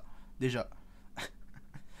 c'est ça, déjà.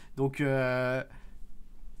 Donc,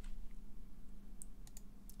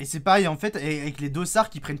 Et c'est pareil, en fait, avec les dossards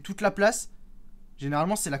qui prennent toute la place.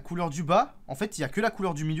 Généralement, c'est la couleur du bas. En fait, il n'y a que la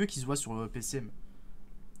couleur du milieu qui se voit sur PCM.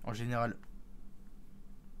 En général.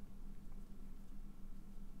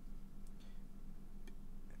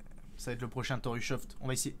 Ça va être le prochain Torushoft. On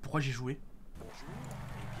va essayer. Pourquoi j'ai joué?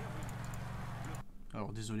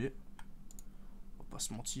 Alors, désolé. On va pas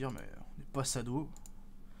se mentir, mais on n'est pas sado.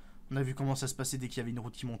 On a vu comment ça se passait dès qu'il y avait une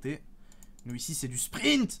route qui montait. Nous, ici, c'est du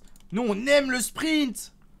sprint. Nous, on aime le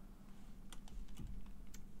sprint.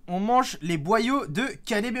 On mange les boyaux de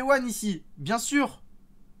Caleb ici. Bien sûr.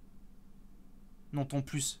 Non, ton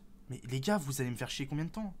plus. Mais les gars, vous allez me faire chier combien de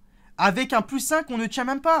temps? Avec un plus 5, on ne tient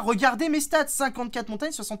même pas. Regardez mes stats. 54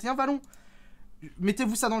 montagnes, 61 vallons.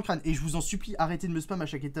 Mettez-vous ça dans le crâne. Et je vous en supplie, arrêtez de me spam à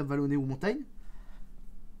chaque étape vallonnée ou montagne.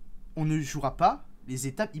 On ne jouera pas les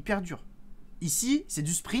étapes hyper dures. Ici, c'est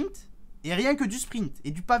du sprint. Et rien que du sprint.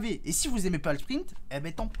 Et du pavé. Et si vous aimez pas le sprint, eh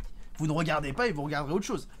ben tant pis. Vous ne regardez pas et vous regarderez autre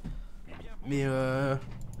chose. Mais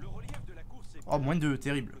oh, moins de 2,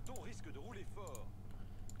 terrible.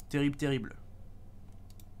 Terrible, terrible.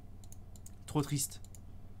 Trop triste.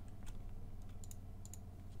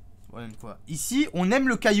 Ouais, quoi. Ici, on aime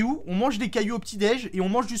le caillou. On mange des cailloux au petit-déj. Et on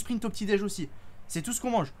mange du sprint au petit-déj aussi. C'est tout ce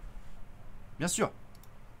qu'on mange. Bien sûr.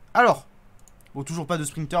 Alors. Bon, toujours pas de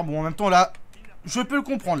sprinter. Bon, en même temps, là, je peux le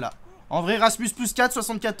comprendre, là. En vrai, Rasmus plus 4,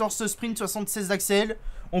 74 sprint, 76 d'axel.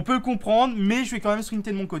 On peut le comprendre, mais je vais quand même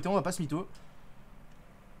sprinter de mon côté. On va pas se mytho.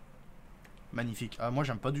 Magnifique. Ah, moi,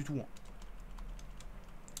 j'aime pas du tout. Hein.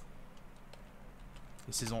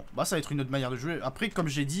 Les saisons. Bah, ça va être une autre manière de jouer. Après, comme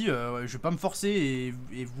j'ai dit, je vais pas me forcer.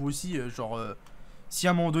 Et vous aussi, genre, si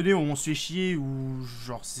à un moment donné, on se fait chier ou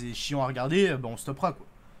genre, c'est chiant à regarder, bah, on stoppera, quoi.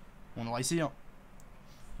 On aura essayé, hein.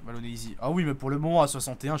 Vallonné easy. Ah oui, mais pour le moment, à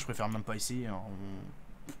 61, je préfère même pas essayer. Hein.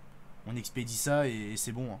 On expédie ça et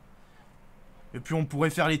c'est bon. Hein. Et puis on pourrait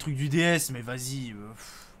faire les trucs du DS, mais vas-y.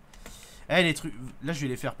 Eh, les trucs... Là, je vais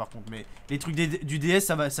les faire par contre, mais les trucs du DS,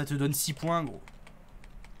 ça te donne 6 points, gros.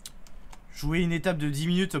 Jouer une étape de 10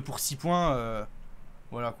 minutes pour 6 points,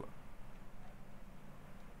 voilà quoi.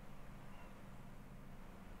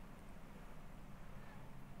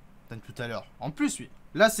 Tout à l'heure. En plus, oui.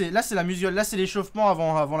 Là, c'est la musiole. Là, c'est l'échauffement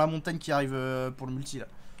avant la montagne qui arrive pour le multi, là.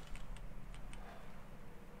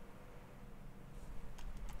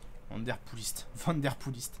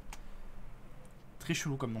 Vanderpoolist. Très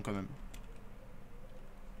chelou comme nom, quand même.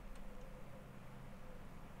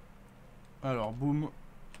 Alors, boum.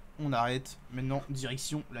 On arrête. Maintenant,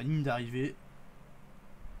 direction la ligne d'arrivée.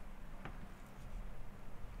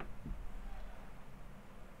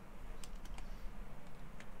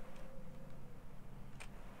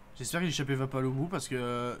 J'espère que l'échappée va pas aller au bout parce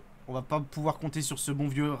que on va pas pouvoir compter sur ce bon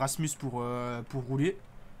vieux Rasmus pour rouler.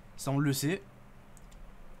 Ça on le sait.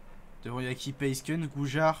 Devant il y a qui? Paysken,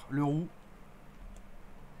 Goujard, Leroux.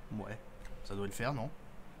 Ouais, ça doit le faire, non?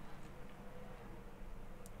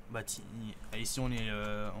 Bah ici on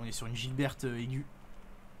est sur une Gilberte aiguë.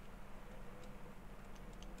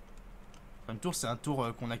 Enfin, le tour c'est un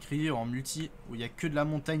tour qu'on a créé en multi où il y a que de la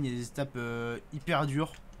montagne et des étapes hyper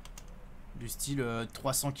dures. Du style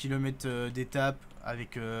 300 km d'étape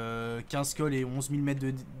avec 15 cols et 11 000 mètres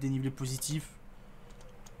de dénivelé positif.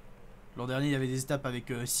 L'an dernier il y avait des étapes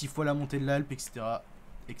avec 6 fois la montée de l'Alpe, etc.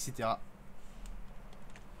 etc.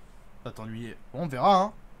 Pas t'ennuyer. Bon, on verra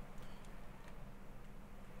hein.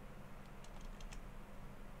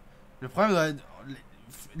 Le problème,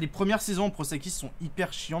 les premières saisons en Pro Cyclist sont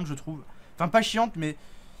hyper chiantes je trouve. Enfin pas chiantes mais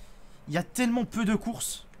il y a tellement peu de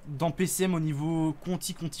courses dans PCM au niveau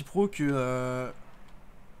Conti Pro que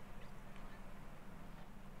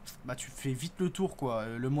bah tu fais vite le tour quoi.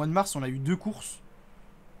 Le mois de mars on a eu 2 courses.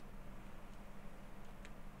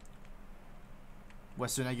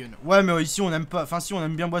 Boissenhagen. Ouais mais ici on aime pas. Enfin si on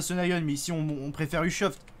aime bien Boissenhagen mais ici on préfère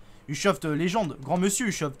Ushoft. Ushoft légende. Grand monsieur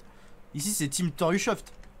Ushoft. Ici c'est Team Thor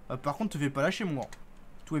Ushoft. Par contre te fais pas lâcher moi.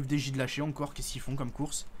 Tout FDJ de lâcher encore. Qu'est-ce qu'ils font comme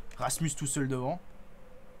course? Rasmus tout seul devant.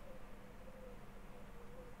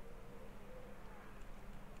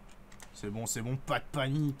 C'est bon, pas de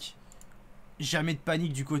panique. Jamais de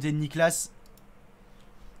panique du côté de Niklas.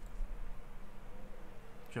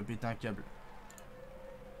 Tu vas péter un câble.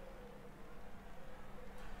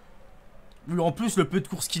 Lui, en plus, le peu de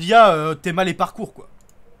courses qu'il y a, t'es mal les parcours, quoi.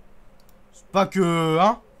 C'est pas que...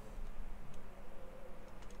 Hein?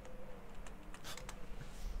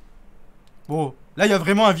 Bon, là, il y a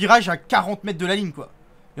vraiment un virage à 40 mètres de la ligne, quoi.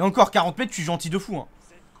 Et encore 40 mètres, je suis gentil de fou, hein.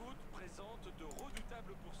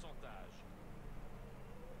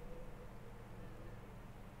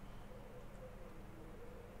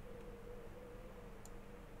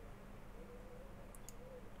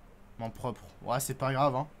 En propre. Ouais, c'est pas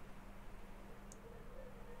grave, hein.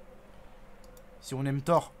 Si on aime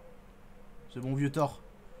Thor. Ce bon vieux Thor.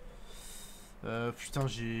 Putain,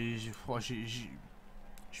 je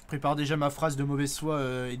prépare déjà ma phrase de mauvaise foi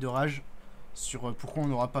et de rage sur pourquoi on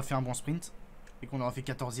n'aura pas fait un bon sprint et qu'on aura fait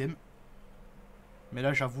 14ème. Mais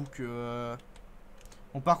là, j'avoue que...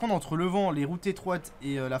 Bon, par contre, entre le vent, les routes étroites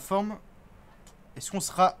et la forme, est-ce qu'on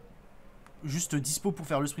sera juste dispo pour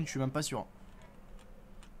faire le sprint? Je suis même pas sûr.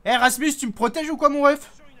 Eh Rasmus, tu me protèges ou quoi mon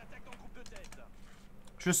ref?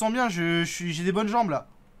 Je le sens bien, j'ai des bonnes jambes là.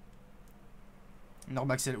 Norme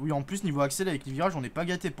Axel. Oui en plus niveau Axel avec les virages on n'est pas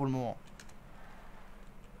gâté pour le moment.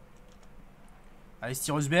 Allez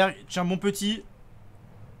Styrøsberg, tiens mon petit.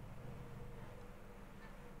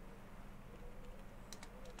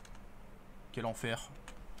 Quel enfer.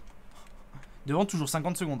 Devant toujours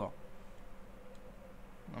 50 secondes. Hein.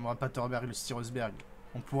 On n'aura pas Thorberg le Styrøsberg.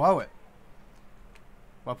 On pourra ouais.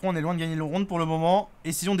 Bon, après on est loin de gagner le round pour le moment.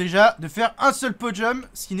 Essayons déjà de faire un seul podium,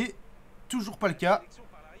 ce qui n'est toujours pas le cas.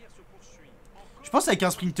 Je pense avec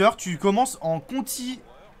un sprinter, tu commences en conti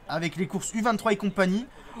avec les courses U23 et compagnie.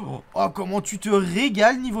 Oh comment tu te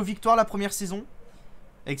régales niveau victoire la première saison.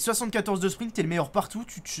 Avec 74 de sprint, t'es le meilleur partout.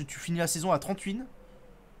 Tu finis la saison à 38.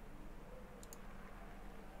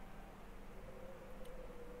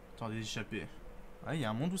 Attendez, échappé. Ah, il y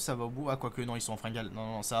a un monde où ça va au bout. Ah, quoique non, ils sont en fringale. Non,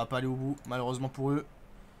 non, ça va pas aller au bout, malheureusement pour eux.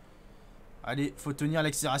 Allez, faut tenir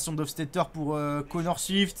l'accélération d'Hofstetter pour Connor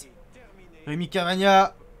Swift. Rémi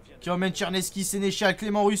Cavagna qui emmène Tcherneski, Sénéchal,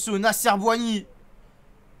 Clément Russo, Nasser Boigny.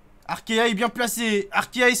 Arkea est bien placé.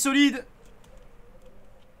 Arkea est solide.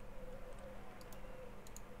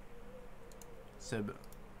 Seb.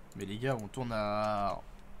 Mais les gars, on tourne à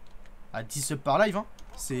 10 subs par live. Hein.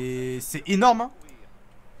 C'est énorme. Hein.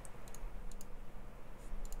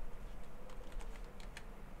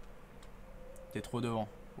 T'es trop devant.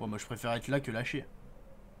 Ouais, moi je préfère être là que lâché.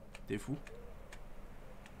 T'es fou.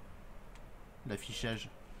 L'affichage.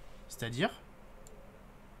 C'est-à-dire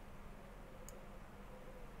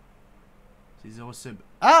c'est 0 sub.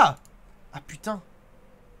 Ah! Ah putain!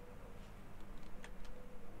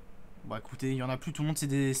 Bon écoutez, il y en a plus, tout le monde c'est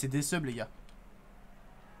des subs les gars.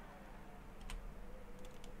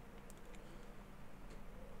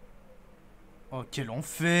 Oh quel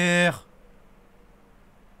enfer!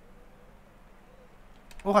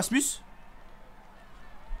 Oh Rasmus!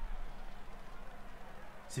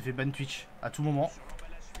 C'est fait ban Twitch à tout moment.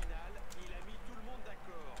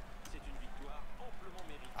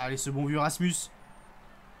 Allez ce bon vieux Rasmus.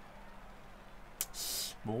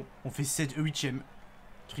 Bon, on fait 8ème.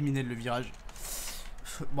 Criminel le virage.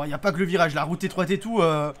 Bon, il n'y a pas que le virage, la route étroite et tout.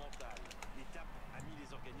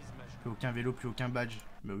 Plus aucun vélo, plus aucun badge.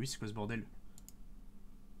 Bah oui, c'est quoi ce bordel?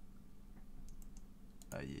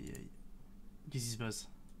 Aïe aïe aïe. Qu'est-ce qui se passe?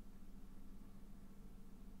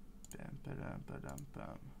 Pam, padam, padam,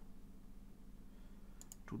 pam.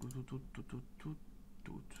 Tout.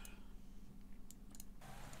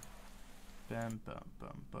 Pam, pam,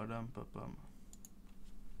 pam, padam, pam.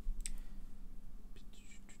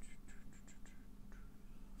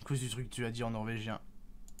 À cause du truc que tu as dit en norvégien.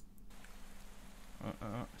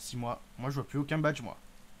 6 mois. Moi, je vois plus aucun badge, moi.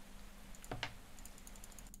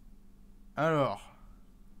 Alors.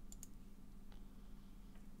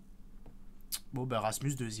 Bon, bah,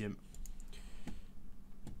 Rasmus, deuxième.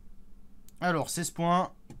 Alors, 16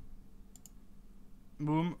 points.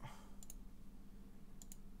 Boum.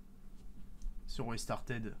 Sur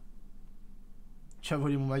Restarted. Tu as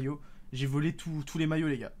volé mon maillot. J'ai volé tous les maillots,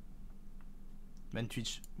 les gars. Ban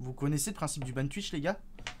Twitch. Vous connaissez le principe du ban Twitch, les gars?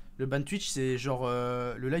 Le ban Twitch, c'est genre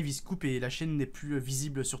le live il se coupe et la chaîne n'est plus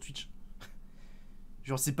visible sur Twitch.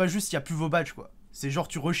 Genre, c'est pas juste il y a plus vos badges, quoi. C'est genre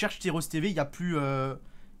tu recherches Tyros TV, il y a plus.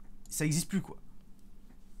 Ça existe plus, quoi.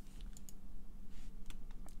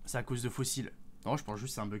 C'est à cause de fossiles. Non, je pense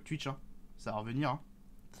juste que c'est un bug Twitch, hein. Ça va revenir, hein.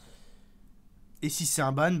 Et si c'est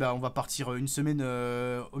un ban, bah on va partir une semaine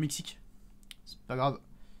au Mexique. C'est pas grave.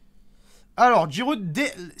 Alors, Giro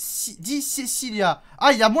di Cecilia.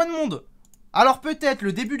 Ah, il y a moins de monde. Alors peut-être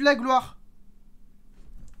le début de la gloire.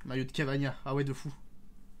 Maillot de Cavagna. Ah ouais, de fou.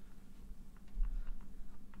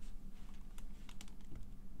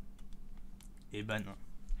 Et ban.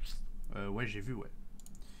 Ouais, j'ai vu, ouais.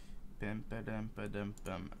 Pam, padam, padam,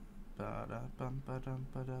 pam. Padam, padam,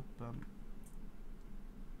 padam, pam.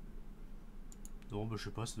 Non, bah je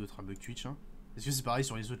sais pas, ça doit être un bug Twitch, hein. Est-ce que c'est pareil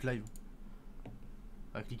sur les autres lives?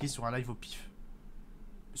 On va cliquer sur un live au pif.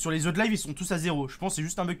 Sur les autres lives, ils sont tous à 0. Je pense que c'est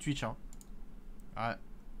juste un bug Twitch, hein. Ouais.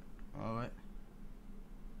 Ah ouais.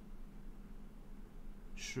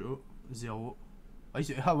 Chaud. 0.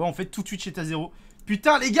 Ah ouais, en fait, tout Twitch est à 0.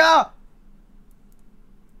 Putain, les gars!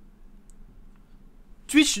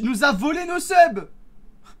 Twitch nous a volé nos subs!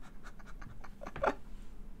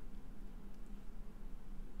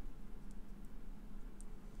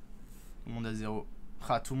 Tout le monde à 0.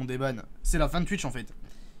 Ah, tout le monde est ban. C'est la fin de Twitch, en fait.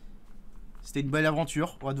 C'était une belle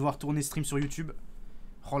aventure. On va devoir tourner stream sur YouTube.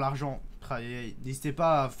 Oh, l'argent. N'hésitez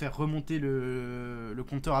pas à faire remonter le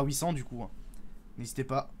compteur à 800, du coup. Hein. N'hésitez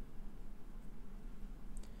pas.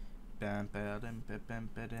 Là,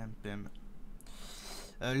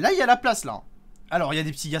 il y a la place, là. Alors, il y a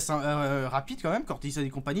des petits gars rapides, quand même, Cortis et des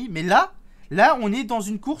compagnies. Mais là, on est dans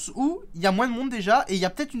une course où il y a moins de monde, déjà. Et il y a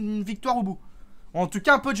peut-être une victoire au bout. En tout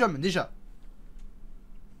cas, un podium, déjà.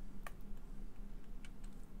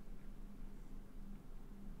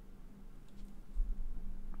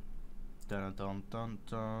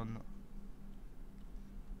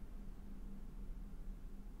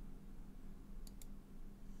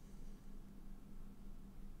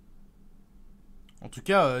 En tout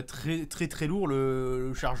cas, très lourd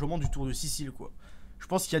le chargement du Tour de Sicile, quoi. Je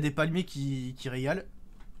pense qu'il y a des palmiers qui régalent.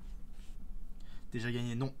 Déjà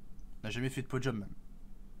gagné, non. On n'a jamais fait de podium, même.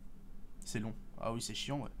 C'est long. Ah oui, c'est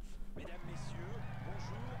chiant, ouais. Mesdames, messieurs,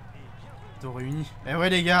 bonjour et bienvenue. T'as réuni. Eh ouais,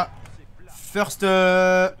 les gars. First.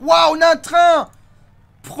 Waouh, on a un train!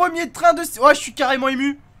 Premier train de. Oh, je suis carrément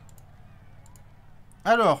ému.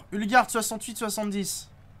 Alors, Ulgard 68-70.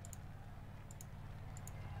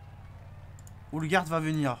 Ulgard va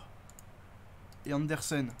venir. Et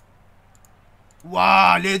Andersen.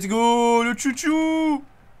 Waouh, let's go, le chouchou!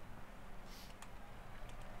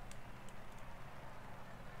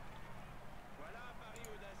 Voilà un pari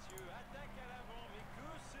audacieux. Attaque à l'avant, mais que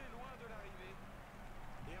c'est loin de l'arrivée.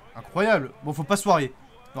 Incroyable. Bon, faut pas se soirée.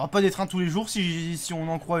 Il n'y aura pas des trains tous les jours si on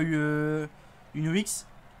en croit une UX.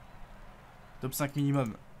 Top 5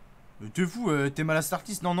 minimum. T'es fou, t'es mal à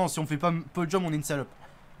startiste. Non, si on fait pas podium, on est une salope.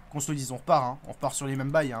 Qu'on se le dise, on repart, hein. On repart sur les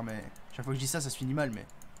mêmes bails, hein, mais chaque fois que je dis ça, ça se finit mal, mais.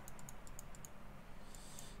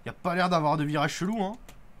 Y a pas l'air d'avoir de virage chelou, hein.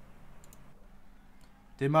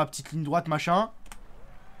 Théma, petite ligne droite, machin.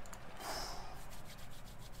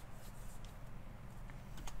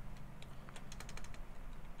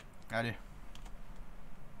 Allez.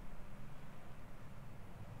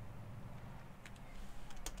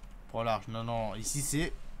 Trop large, non, ici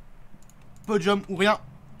c'est podium ou rien.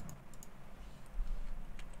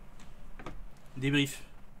 Débrief.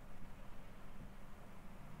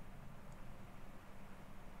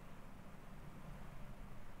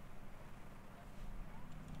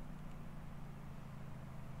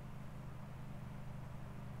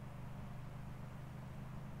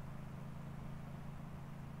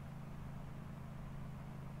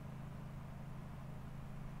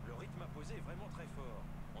 Le rythme imposé est vraiment très fort.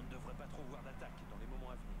 On ne devrait pas trop voir d'attaque dans les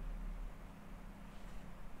moments à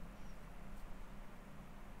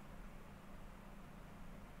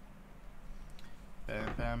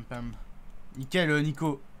venir. Pam, pam. Nickel,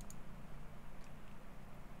 Nico.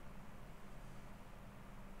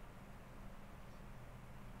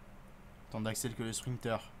 Tant d'accès que le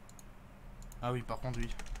sprinter. Ah oui, par contre, oui.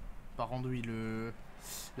 Par contre, oui,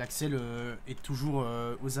 l'accès est toujours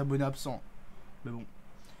aux abonnés absents. Mais bon.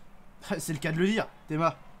 C'est le cas de le dire,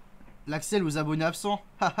 Théma. L'accès aux abonnés absents.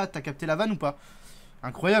 Haha, t'as capté la vanne ou pas?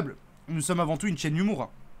 Incroyable. Nous sommes avant tout une chaîne d'humour.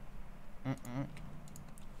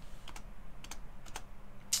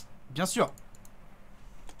 Bien sûr.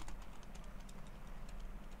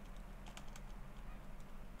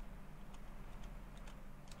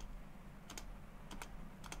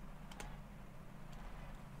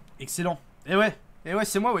 Excellent. Et ouais,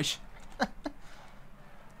 c'est moi, wesh.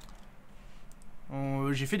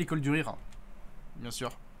 J'ai fait l'école du rire. Bien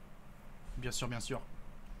sûr. Bien sûr, bien sûr.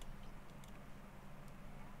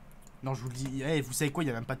 Non, je vous le dis. Eh, vous savez quoi, il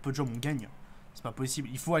n'y a même pas de podium, on gagne. C'est pas possible.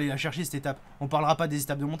 Il faut aller la chercher, cette étape. On parlera pas des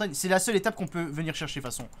étapes de montagne. C'est la seule étape qu'on peut venir chercher, de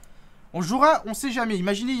toute façon. On jouera, on sait jamais.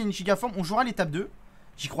 Imaginez, il y a une gigaforme. On jouera l'étape 2.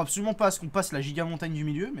 J'y crois absolument pas à ce qu'on passe la giga montagne du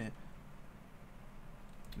milieu, mais.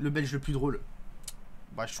 Le belge le plus drôle.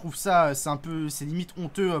 Bah, je trouve ça, c'est un peu. C'est limite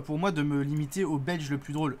honteux pour moi de me limiter au belge le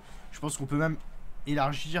plus drôle. Je pense qu'on peut même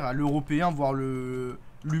élargir à l'européen, voire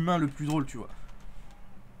l'humain le plus drôle, tu vois.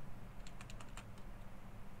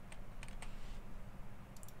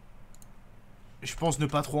 Je pense ne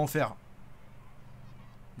pas trop en faire.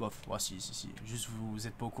 Bof, ouais, si. Juste vous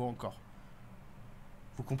êtes pas au courant encore.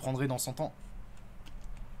 Vous comprendrez dans 100 ans.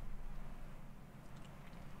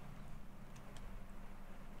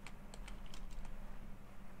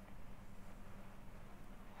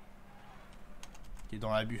 Qui est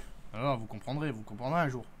dans l'abus. Alors, vous comprendrez un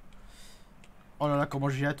jour. Oh là là, comment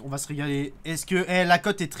j'ai hâte, on va se régaler. Est-ce que la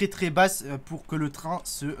cote est très très basse pour que le train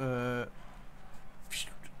se...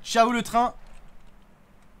 Ciao le train.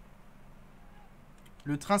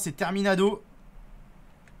 Le train c'est terminado.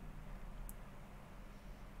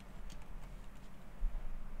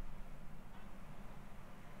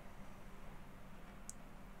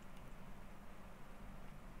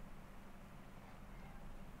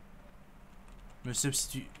 Le sub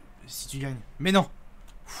si tu gagnes. Mais non.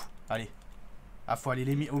 Allez. Ah, faut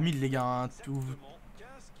aller au mid les gars, hein.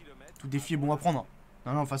 Tout défi est bon à prendre.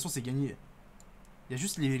 Non, de toute façon c'est gagné. Il y a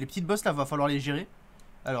juste les petites boss là, va falloir les gérer.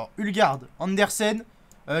 Alors, Hulgard, Andersen,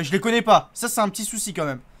 je les connais pas. Ça c'est un petit souci quand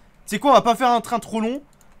même. Tu sais quoi, on va pas faire un train trop long.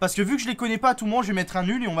 Parce que vu que je les connais pas à tout moment, je vais mettre un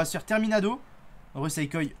nul et on va se faire terminado.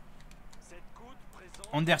 Recycle.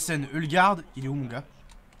 Andersen, Hulgard, il est où mon gars?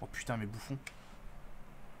 Oh putain, mais bouffon.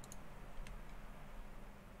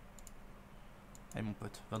 Allez mon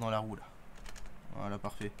pote, va dans la roue là. Voilà,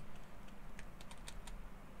 parfait.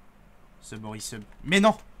 Sub, sub. Mais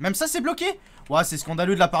non, même ça c'est bloqué. Ouais, c'est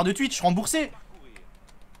scandaleux de la part de Twitch, remboursé.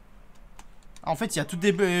 Ah, en fait, il y a toutes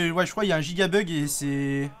des bugs. Ouais, je crois qu'il y a un giga bug et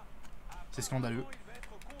c'est scandaleux.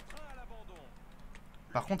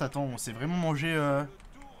 Par contre, attends, on s'est vraiment mangé.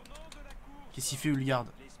 Qu'est-ce qu'il fait, Hulgard?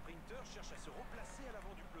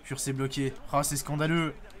 Pur, c'est bloqué. Ah, c'est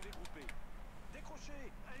scandaleux.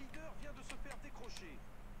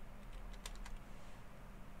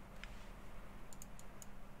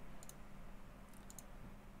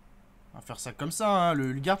 On va faire ça comme ça, hein.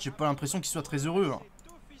 Le Hulgard, j'ai pas l'impression qu'il soit très heureux. Hein.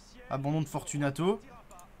 Abandon de Fortunato.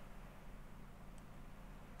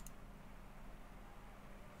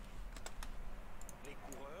 Les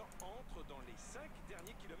coureurs entrent dans les 5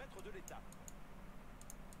 derniers kilomètres de l'étape.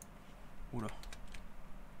 Oula.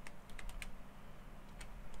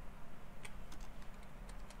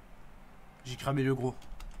 J'ai cramé le gros.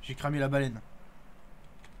 J'ai cramé la baleine.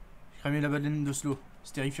 J'ai cramé la baleine de slow.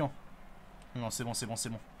 C'est terrifiant. Non, c'est bon, c'est bon, c'est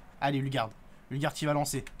bon. Allez, Hulgard. Hulgard qui va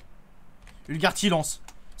lancer. Hulgard qui lance.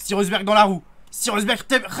 Styrøsberg dans la roue. Styrøsberg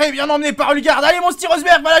très bien emmené par Hulgard. Allez, mon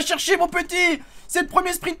Styrøsberg, va la chercher, mon petit. C'est le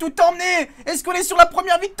premier sprint tout emmené. Est-ce qu'on est sur la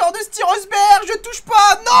première victoire de Styrøsberg? Je touche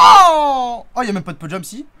pas. Non. Oh, il n'y a même pas de podium,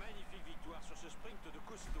 si. Magnifique victoire sur ce sprint de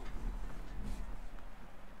costaud.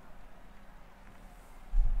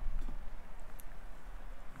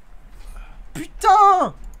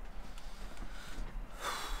 Putain.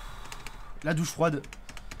 La douche froide.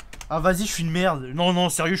 Ah, vas-y, je suis une merde. Non, non,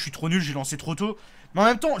 sérieux, je suis trop nul, j'ai lancé trop tôt. Mais en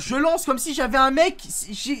même temps, je lance comme si j'avais un mec.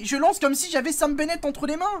 Je lance comme si j'avais Sam Bennett entre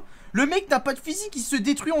les mains. Le mec n'a pas de physique, il se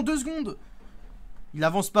détruit en 2 secondes. Il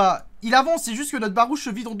avance pas. Il avance, c'est juste que notre barouche se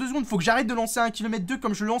vide en 2 secondes. Faut que j'arrête de lancer à 1,2 km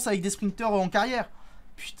comme je lance avec des sprinteurs en carrière.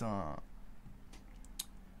 Putain.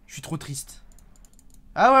 Je suis trop triste.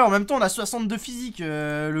 Ah ouais, en même temps, on a 62 physique.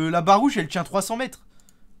 La barouche, elle tient 300 mètres.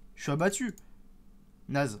 Je suis abattu.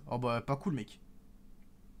 Naze. Oh bah pas cool mec.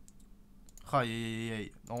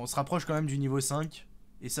 On se rapproche quand même du niveau 5.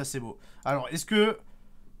 Et ça c'est beau. Alors est-ce que...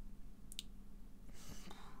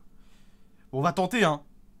 Bon, on va tenter hein.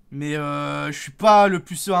 Mais je suis pas le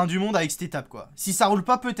plus serein du monde avec cette étape quoi. Si ça roule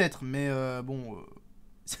pas peut-être. Mais bon...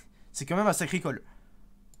 c'est quand même un sacré col.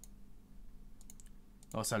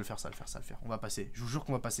 Oh ça va le faire, ça va le faire, ça va le faire. On va passer. Je vous jure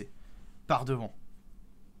qu'on va passer. Par devant.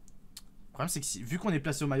 Le problème c'est que vu qu'on est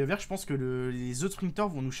placé au maillot vert, je pense que les autres sprinteurs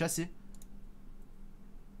vont nous chasser.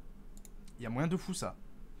 Il y a moyen de fou ça.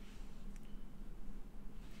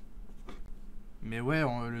 Mais ouais,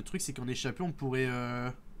 le truc c'est qu'en échappé on pourrait...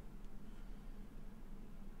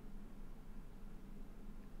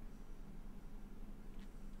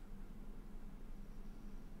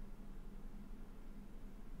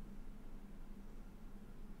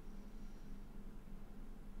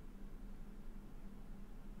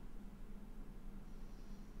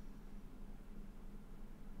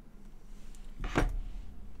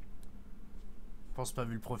 Je pense pas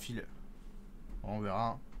vu le profil. On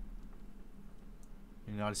verra. En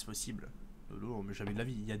général c'est possible. Lolo, mais jamais de la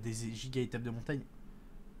vie. Il y a des giga étapes de montagne.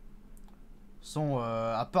 Sans,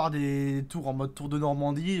 à part des tours en mode tour de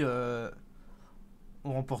Normandie,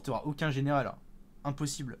 on remportera aucun général. Hein.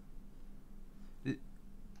 Impossible.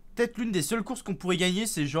 Peut-être l'une des seules courses qu'on pourrait gagner,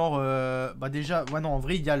 c'est genre... bah déjà, ouais non, en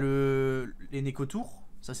vrai, il y a les Néco-Tours.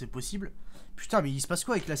 Ça, c'est possible. Putain, mais il se passe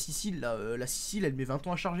quoi avec la Sicile là la Sicile, elle met 20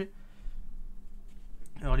 ans à charger.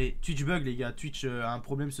 Alors les Twitch bugs les gars, Twitch a un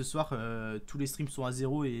problème ce soir, tous les streams sont à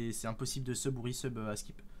 0 et c'est impossible de sub ou resub à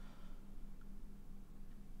skip.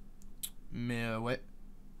 Mais ouais,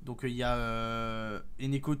 donc il y a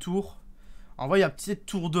Eneco Tour. En vrai il y a peut-être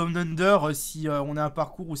Tour Down Under si on a un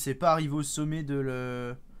parcours où c'est pas arrivé au sommet de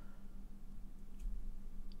le...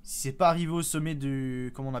 Si c'est pas arrivé au sommet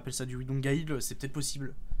du... Comment on appelle ça, du Willunga Hill, c'est peut-être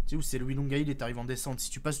possible. Tu sais où c'est le Willunga Hill et t'arrives en descente.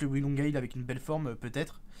 Si tu passes le Willunga Hill avec une belle forme,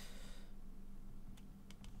 peut-être.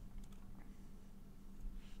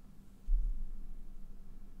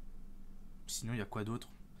 Sinon, il y a quoi d'autre?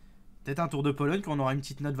 Peut-être un Tour de Pologne quand on aura une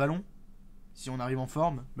petite note vallon. Si on arrive en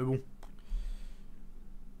forme. Mais bon.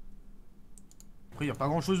 Après, il n'y a pas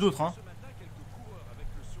grand-chose d'autre. Hein.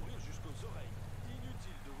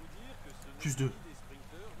 Plus 2.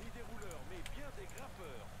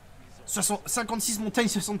 56 montagnes,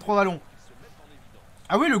 63 vallons.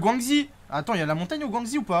 Ah oui, le Guangxi. Attends, il y a la montagne au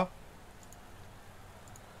Guangxi ou pas?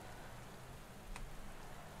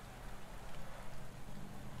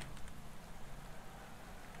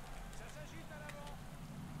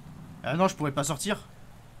 Ah non, je pourrais pas sortir.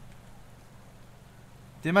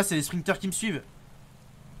 Théma, c'est les sprinters qui me suivent.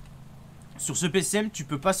 Sur ce PCM, tu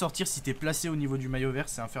peux pas sortir si t'es placé au niveau du maillot vert,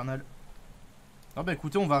 c'est infernal. Ah bah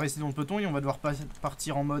écoutez, on va rester dans le peloton et on va devoir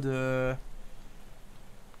partir en mode...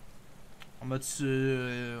 En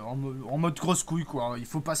mode grosse couille quoi. Il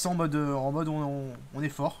faut passer en mode où on est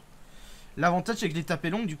fort. L'avantage c'est que l'étape est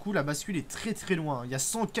longue, du coup la bascule est très très loin. Il y a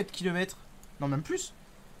 104 km. Non, même plus.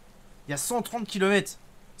 Il y a 130 km.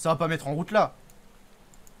 Ça va pas mettre en route là.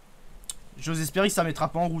 J'ose espérer que ça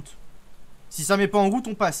mettra pas en route. Si ça met pas en route,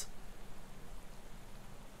 on passe.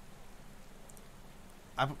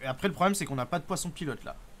 Après le problème c'est qu'on n'a pas de poisson pilote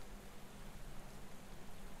là.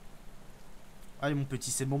 Allez mon petit,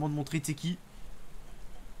 c'est le moment de montrer t'es qui.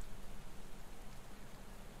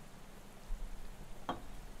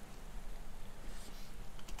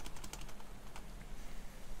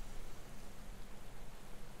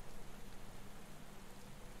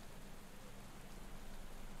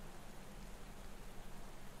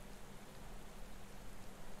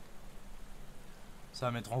 Ça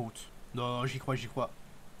va mettre en route. Non, j'y crois, j'y crois.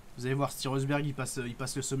 Vous allez voir, Styrøsberg, il passe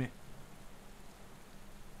le sommet.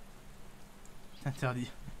 Interdit.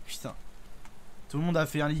 Putain. Tout le monde a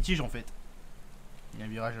fait un litige en fait. Il y a un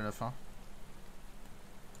virage à la fin.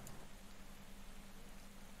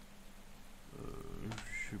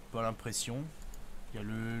 J'ai pas l'impression. Il y a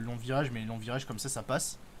le long virage, mais le long virage comme ça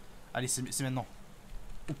passe. Allez, c'est maintenant.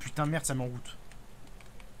 Oh putain, merde, ça met en route.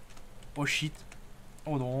 Oh shit.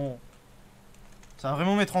 Oh non. Ça va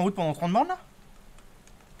vraiment mettre en route pendant 30 bornes là?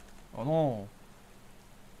 Oh non.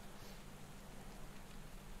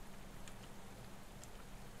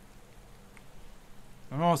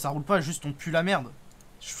 Non, non, ça roule pas, juste on pue la merde.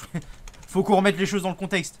 Faut qu'on remette les choses dans le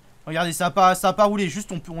contexte. Regardez, ça a pas roulé,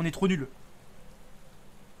 juste on est trop nul.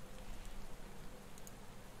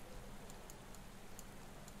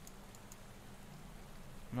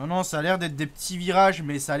 Non, non, ça a l'air d'être des petits virages,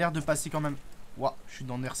 mais ça a l'air de passer quand même. Ouah, je suis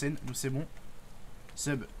dans Nersen, nous c'est bon.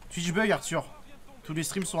 Sub. Twitch bug, Arthur. Tous les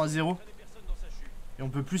streams sont à 0. Et on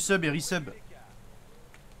peut plus sub et resub.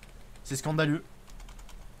 C'est scandaleux.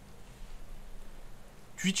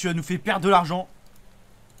 Twitch nous fait perdre de l'argent.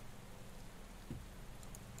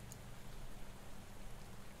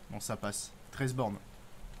 Bon, ça passe. 13 bornes.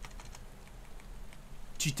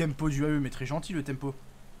 Petit tempo du AE, mais très gentil le tempo.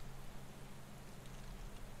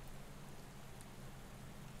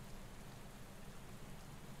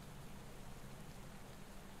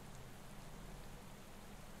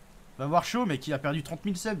 Va voir chaud, mec, il a perdu 30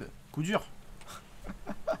 000 subs. Coup dur.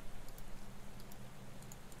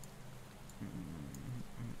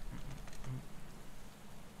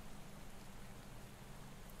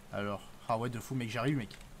 Alors, ah ouais, de fou, mec, j'arrive, mec.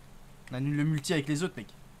 On annule le multi avec les autres, mec.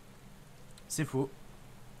 C'est faux.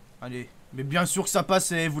 Allez, mais bien sûr que ça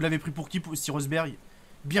passe, vous l'avez pris pour qui, pour Styrøsberg?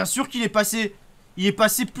 Bien sûr qu'il est passé. Il est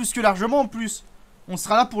passé plus que largement, en plus. On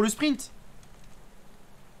sera là pour le sprint.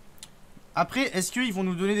 Après, est-ce qu'ils vont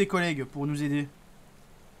nous donner des collègues pour nous aider?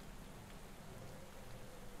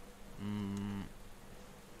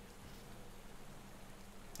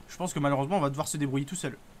 Je pense que malheureusement, on va devoir se débrouiller tout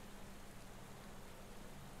seul.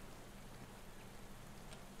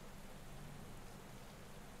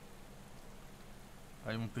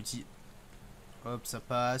 Allez, mon petit. Hop, ça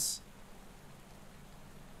passe.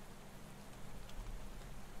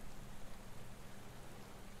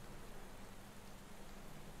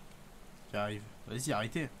 Qui arrive. Vas-y,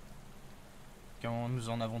 arrêtez. Quand nous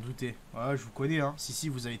en avons douté. Ouais, je vous connais, hein. Si,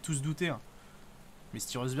 vous avez tous douté, hein. Mais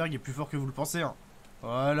Styrøsberg est plus fort que vous le pensez, hein.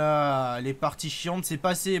 Voilà, les parties chiantes, c'est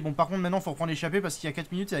passé. Bon, par contre, maintenant, faut reprendre l'échappée parce qu'il y a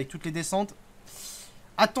 4 minutes avec toutes les descentes.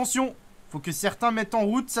 Attention, faut que certains mettent en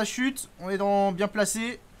route, ça chute. On est bien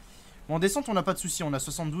placé. Bon, en descente, on n'a pas de soucis, on a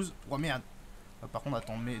 72. Oh merde. Ah, par contre,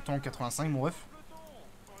 attends, mets-toi en 85, mon ref.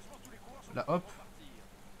 Là, hop.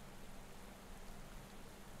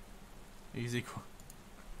 Ex-aequo.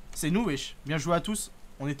 C'est nous, wesh. Bien joué à tous.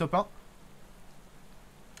 On est top 1.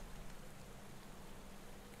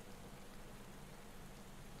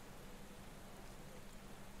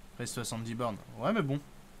 Reste 70 bornes. Ouais, mais bon.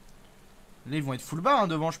 Là, ils vont être full bas hein,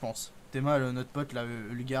 devant, je pense. T'es mal, notre pote, là,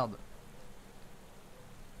 le garde.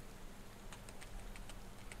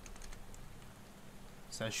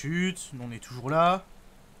 Ça chute. Nous, on est toujours là.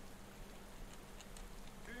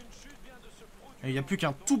 Et il n'y a plus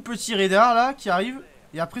qu'un tout petit radar, là, qui arrive.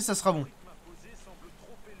 Et après, ça sera bon.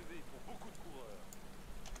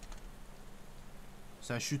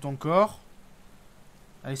 Ça chute encore.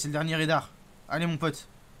 Allez, c'est le dernier radar. Allez, mon pote.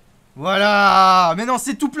 Voilà. Mais non,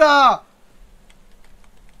 c'est tout plat.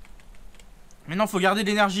 Maintenant, faut garder de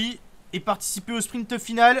l'énergie et participer au sprint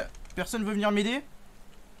final. Personne veut venir m'aider?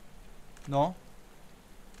 Non.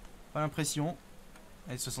 Pas l'impression.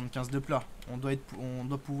 Allez, 75 de plat. On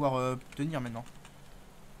doit pouvoir tenir maintenant.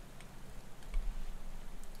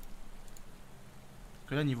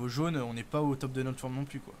 Que là, niveau jaune, on n'est pas au top de notre forme non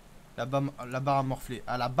plus, quoi. La barre a morflé.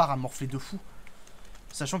 Ah, la barre a morflé de fou.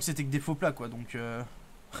 Sachant que c'était que des faux plats, quoi. Donc,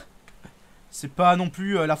 c'est pas non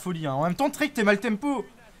plus la folie, hein. En même temps, Trek, t'es mal tempo.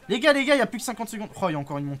 Les gars, il y a plus que 50 secondes. Oh, il y a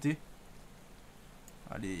encore une montée.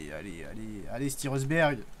 Allez,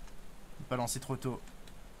 Styrøsberg. Pas lancer trop tôt.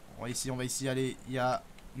 On va ici, allez. Il y a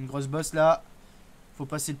une grosse bosse là. Faut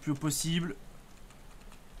passer le plus haut possible.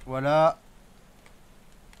 Voilà.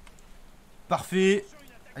 Parfait.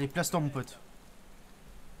 Allez, place-toi, mon pote.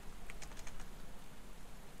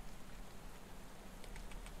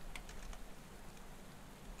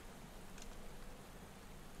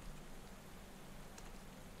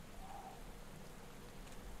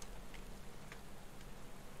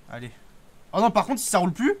 Allez. Oh non, par contre, si ça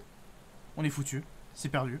roule plus, on est foutu. C'est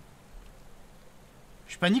perdu.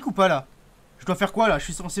 Je panique ou pas là? Je dois faire quoi là? Je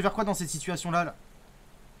suis censé faire quoi dans cette situation là,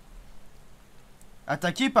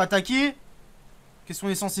 Attaquer, pas attaquer? Qu'est-ce qu'on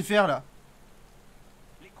est censé faire là?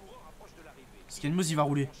 Skelmos il va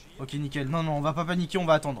rouler. Ok, nickel. Non, on va pas paniquer, on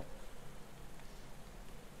va attendre.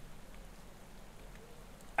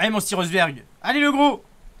 Allez, mon Styrøsberg. Allez, le gros.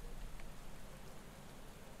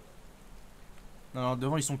 Non,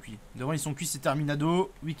 devant ils sont cuits. C'est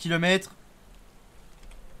terminado. 8 km.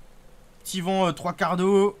 Petit vent 3 quarts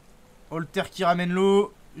d'eau. Holter qui ramène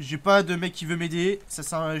l'eau. J'ai pas de mec qui veut m'aider. Ça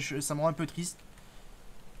me rend un peu triste.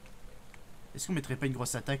 Est-ce qu'on mettrait pas une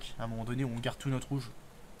grosse attaque à un moment donné où on garde tout notre rouge?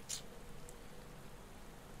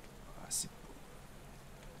 Ah, c'est...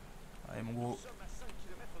 Allez, mon gros.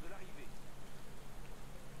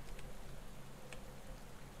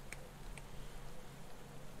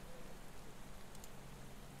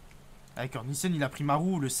 Ah, Cornissen, il a pris ma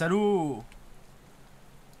roue, le salaud.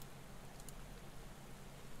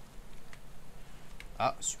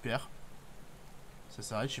 Ah, super. Ça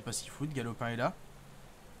s'arrête, je sais pas ce qu'il fout. Galopin est là.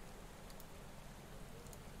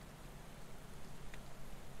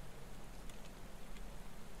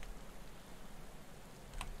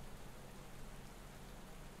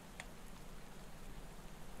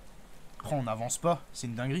 Oh, on n'avance pas, c'est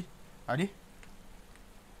une dinguerie. Allez.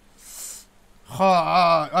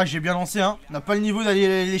 J'ai bien lancé, hein. On n'a pas le niveau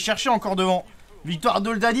d'aller les chercher encore devant. Victoire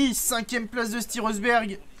d'Oldani, 5ème place de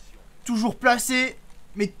Styrøsberg. Toujours placé,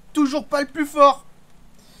 mais toujours pas le plus fort.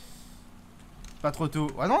 Pas trop tôt.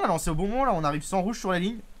 Ah non, on a lancé au bon moment, là. On arrive sans rouge sur la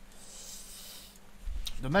ligne.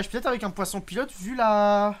 Dommage, peut-être avec un poisson pilote, vu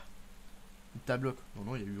la... Ta bloc.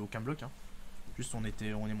 Non, il n'y a eu aucun bloc, hein. Juste, on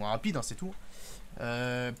est moins rapide, hein, c'est tout.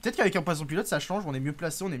 Peut-être qu'avec un poisson pilote, ça change. On est mieux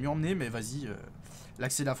placé, on est mieux emmené, mais vas-y.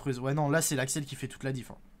 L'axel affreuse. Ouais, non, là, c'est l'axel qui fait toute la diff.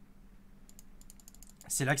 Hein.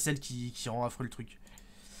 C'est l'axel qui rend affreux le truc.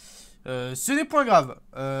 Ce n'est point grave.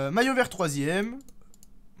 Maillot vert 3ème.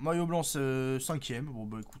 Maillot blanc 5ème. Bon,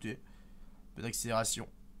 bah écoutez. Peu d'accélération.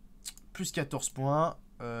 Plus 14 points.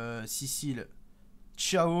 Sicile.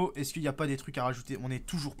 Ciao. Est-ce qu'il n'y a pas des trucs à rajouter? On n'est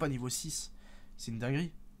toujours pas niveau 6. C'est une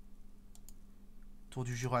dinguerie. Tour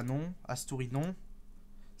du Jura, non. Astouri, non.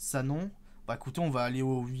 Ça, non. Bah écoutez, on va aller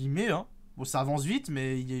au 8 mai. Hein. Bon, ça avance vite,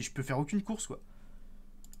 mais je peux faire aucune course, quoi.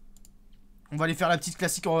 On va aller faire la petite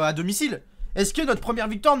classique à domicile. Est-ce que notre première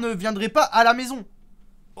victoire ne viendrait pas à la maison?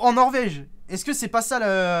 En Norvège? Est-ce que c'est pas ça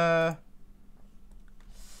le...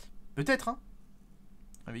 Peut-être, hein.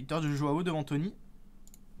 La victoire de Joao devant Tony.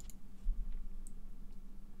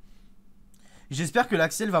 J'espère que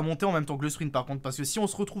l'axel va monter en même temps que le sprint, par contre. Parce que si on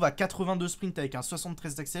se retrouve à 82 sprint avec un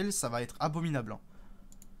 73 d'axel, ça va être abominable, hein.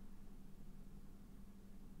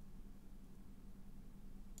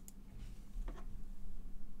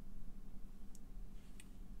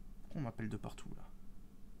 On m'appelle de partout là.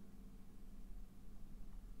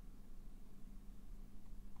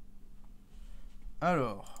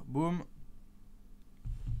 Alors, boum.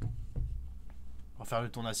 On va faire le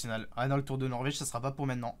tour national. Ah non, le tour de Norvège, ça sera pas pour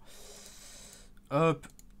maintenant. Hop,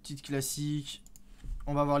 petite classique.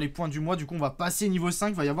 On va avoir les points du mois. Du coup, on va passer niveau 5.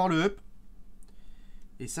 Il va y avoir le up.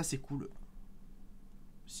 Et ça, c'est cool.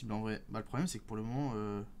 Cible en vrai. Bah, le problème, c'est que pour le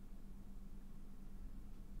moment...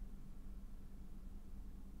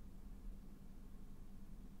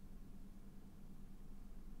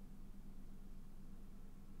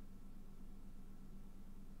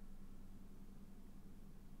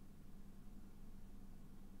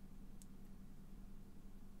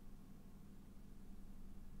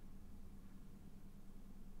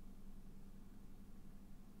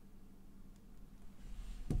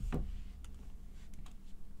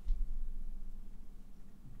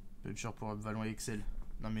 pour Vallon et Excel.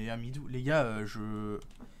 Non mais Amidou, les gars,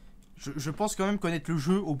 je pense quand même connaître le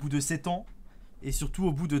jeu au bout de 7 ans. Et surtout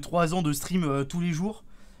au bout de 3 ans de stream tous les jours.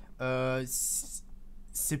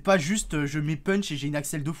 C'est pas juste je mets punch et j'ai une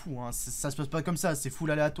axel de fou, hein. Ça se passe pas comme ça, c'est full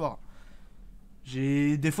aléatoire.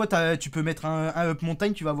 Des fois tu peux mettre un up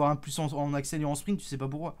montagne, tu vas avoir un plus en axel et en sprint, tu sais pas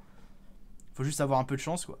pourquoi. Faut juste avoir un peu de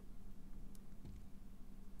chance, quoi.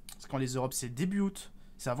 Parce que quand les Europes c'est début août.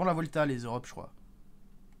 C'est avant la Volta les Europes, je crois.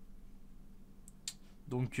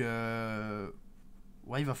 Donc,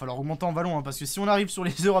 ouais, il va falloir augmenter en vallon, hein, parce que si on arrive sur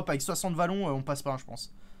les Europes avec 60 vallons, on passe pas, hein, je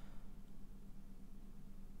pense.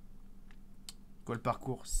 Quoi le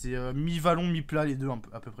parcours? C'est mi-vallon, mi-plat, les deux,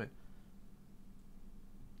 à peu près.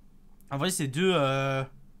 En vrai, c'est deux...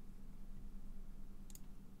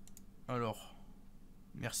 Alors,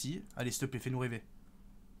 merci. Allez, stop et fais-nous rêver.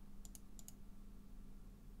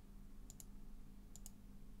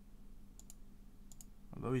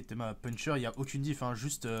 Bah oui, t'es ma puncher, il n'y a aucune diff, hein.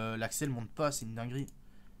 Juste l'axel monte pas, c'est une dinguerie.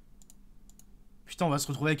 Putain, on va se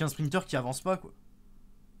retrouver avec un sprinter qui avance pas, quoi.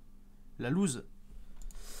 La loose.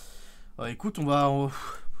 Écoute, on va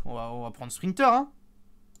prendre sprinter, hein.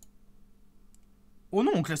 Oh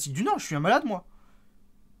non, classique du Nord, je suis un malade, moi.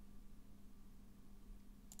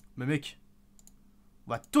 Mais mec,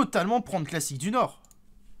 on va totalement prendre classique du Nord.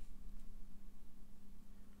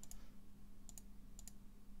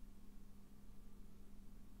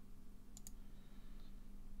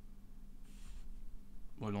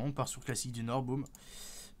 Voilà, on part sur classique du Nord, boum.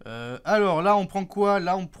 Alors là, on prend quoi?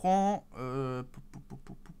 Là, on prend...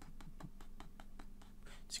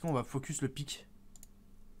 Est-ce qu'on va focus le pic?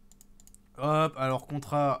 Hop, alors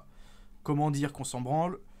contrat... Comment dire qu'on s'en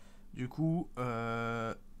branle? Du coup...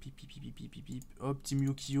 Hop, Team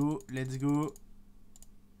Yukio, let's go.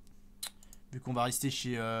 Vu qu'on va rester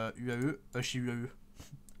chez UAE. Chez UAE.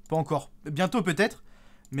 Pas encore. Bientôt peut-être.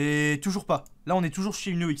 Mais toujours pas. Là, on est toujours chez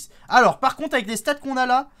une EX. Alors, par contre, avec les stats qu'on a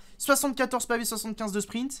là, 74 pavés, 75 de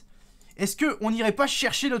sprint, est-ce qu'on n'irait pas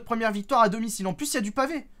chercher notre première victoire à domicile? En plus, il y a du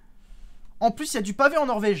pavé. En plus, il y a du pavé en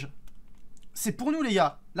Norvège. C'est pour nous, les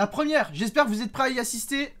gars. La première. J'espère que vous êtes prêts à y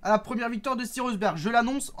assister à la première victoire de Styrøsberg. Je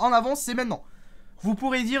l'annonce en avance, c'est maintenant. Vous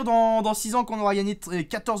pourrez dire dans 6 ans qu'on aura gagné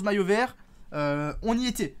 14 maillots verts. On y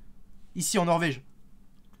était. Ici, en Norvège.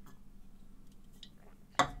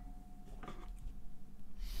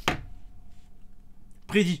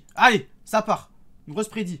 Prédit. Allez, ça part. Grosse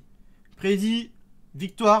prédit. Prédit.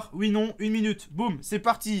 Victoire. Oui, non. 1 minute. Boum. C'est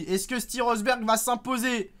parti. Est-ce que Styrøsberg va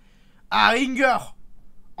s'imposer à Ringer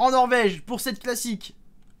en Norvège pour cette classique?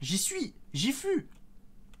 J'y suis. J'y fus.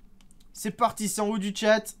 C'est parti. C'est en haut du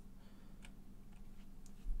chat.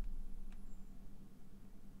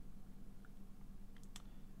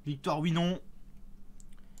 Victoire, oui, non.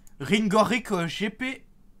 Ringer RECHERCHE GP.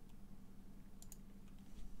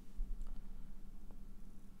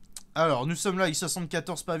 Alors, nous sommes là avec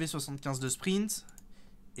 74 pavés, 75 de sprint.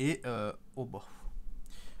 Et, oh bah.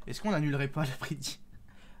 Est-ce qu'on annulerait pas la prédit?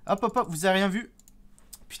 Hop, hop, hop, vous avez rien vu?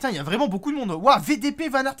 Putain, il y a vraiment beaucoup de monde. Waouh, VDP,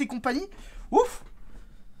 Van Aert et compagnie. Ouf.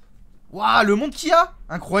 Waouh, le monde qu'il y a.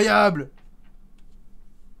 Incroyable.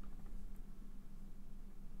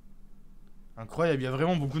 Incroyable, il y a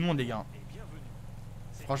vraiment beaucoup de monde, les gars.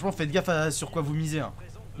 Franchement, faites gaffe à sur quoi vous misez. Hein.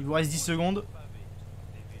 Il vous reste 10 secondes.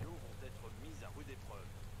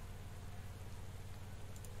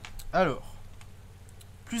 Alors,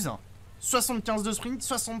 plus 1. 75 de sprint,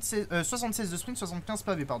 76 de sprint, 75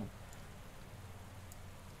 pavés, pardon.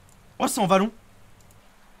 Oh, c'est en vallon.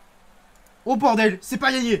 Oh bordel, c'est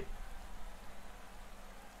pas gagné.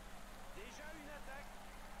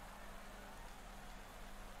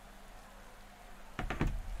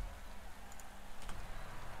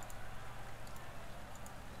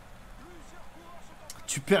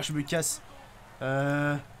 Super, je me casse.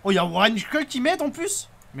 Oh, il y a Warren Skull qui m'aide en plus.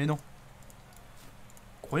 Mais non.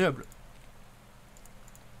 Incroyable.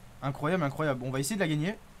 Incroyable, incroyable. Bon, on va essayer de la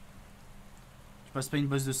gagner. Je passe pas une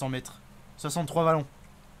bosse de 100 mètres. 63 vallons.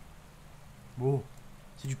 Bon.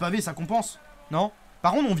 C'est du pavé, ça compense. Non?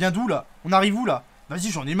 Par contre, on vient d'où là? On arrive où là?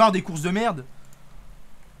 Vas-y, j'en ai marre des courses de merde.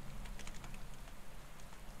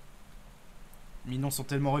 Mais non, sont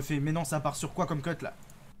tellement refaits. Mais non, ça part sur quoi comme cote là?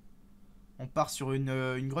 On part sur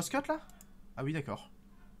une grosse cote là? Ah oui, d'accord.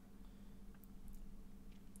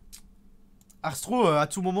 Arstro, à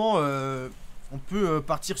tout moment, on peut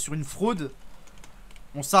partir sur une fraude.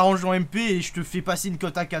 On s'arrange en MP et je te fais passer une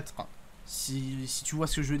cote à 4. Si tu vois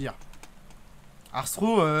ce que je veux dire.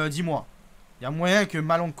 Arstro, dis-moi. Il y a moyen que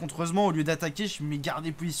malencontreusement, au lieu d'attaquer, je m'ai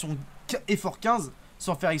gardé position effort 15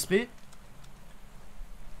 sans faire exprès.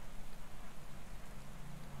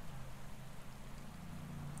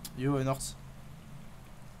 Yo, North.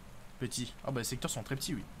 Petit. Ah bah les secteurs sont très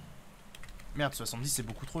petits, oui. Merde, 70 c'est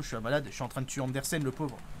beaucoup trop, je suis malade. Je suis en train de tuer Andersen, le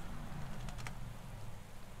pauvre.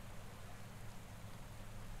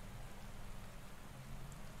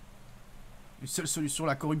 Une seule solution,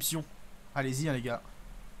 la corruption. Allez-y, hein, les gars.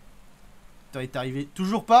 Le temps est arrivé.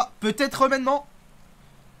 Toujours pas. Peut-être maintenant.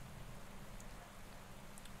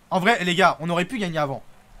 En vrai, les gars, on aurait pu gagner avant.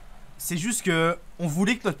 C'est juste que on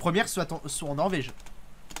voulait que notre première soit en Norvège.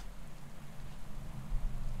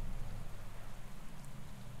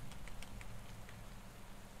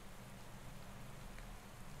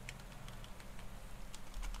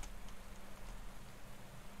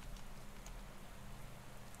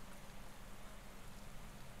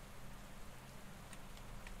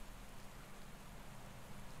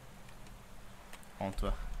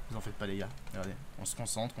 Toi, vous en faites pas les gars. Regardez, on se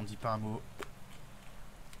concentre, on dit pas un mot.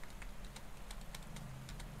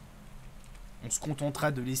 On se contentera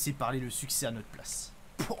de laisser parler le succès à notre place.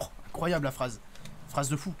 Oh, incroyable la phrase. Phrase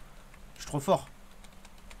de fou. Je suis trop fort.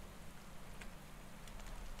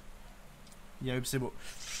 Yeah, c'est beau.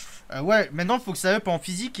 Ouais, maintenant il faut que ça up en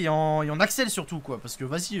physique et en axel surtout quoi. Parce que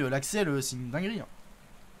vas-y, l'axel c'est une dinguerie. Hein.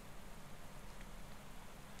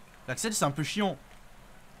 L'axel c'est un peu chiant.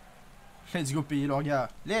 Let's go payer l'orga.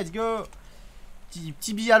 Let's go.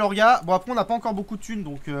 Petit billet à l'orga. Bon après on n'a pas encore beaucoup de thunes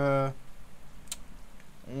donc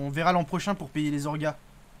on verra l'an prochain pour payer les orgas.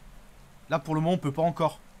 Là pour le moment on peut pas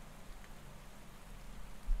encore.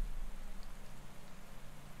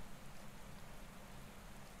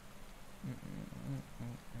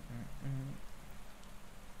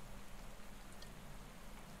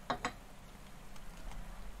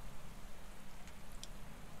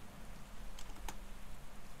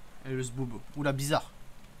 Et le sboob. Oula, bizarre.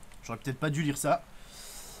 J'aurais peut-être pas dû lire ça.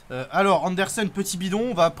 Alors, Andersen, petit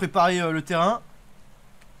bidon. On va préparer le terrain.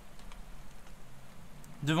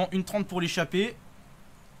 Devant 1,30 pour l'échapper.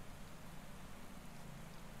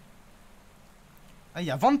 Ah, il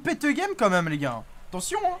y a 20 pet game quand même, les gars.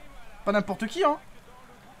 Attention, hein. Pas n'importe qui, hein.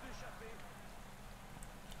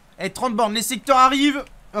 Eh, 30 bornes. Les secteurs arrivent.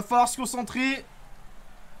 Va falloir se concentrer.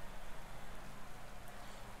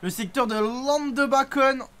 Le secteur de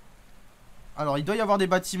Landebakken. Alors, il doit y avoir des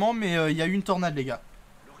bâtiments, mais il y a eu une tornade, les gars.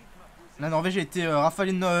 La Norvège a été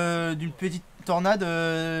rafalée d'une petite tornade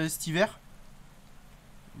cet hiver.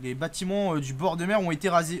 Les bâtiments du bord de mer ont été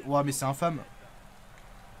rasés. Ouah, mais c'est infâme.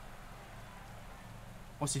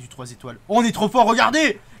 Oh, c'est du 3 étoiles. Oh, on est trop fort,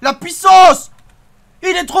 regardez. La puissance. Il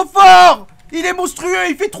est trop fort. Il est monstrueux,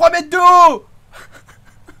 il fait 3 mètres de haut.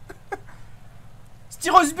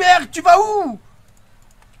 Styrøsberg, tu vas où?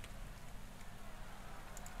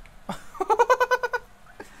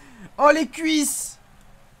 Oh, les cuisses.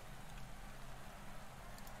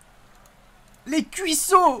 Les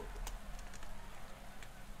cuisseaux.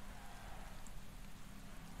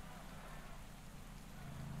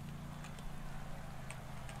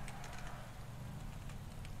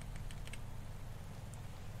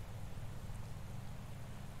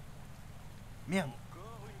 Merde.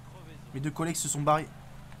 Mes 2 collègues se sont barrés.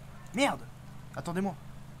 Merde. Attendez-moi.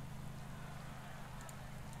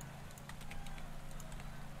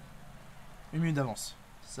 Une minute d'avance.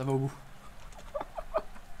 Ça va au bout.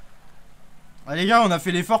 Ah les gars, on a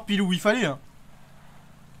fait l'effort pile où il fallait hein.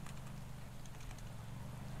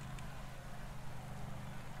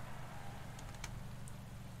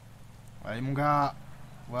 Allez mon gars.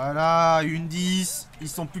 Voilà, une 10. Ils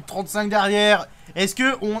sont plus que 35 derrière. Est-ce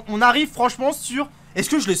que on arrive franchement sur... Est-ce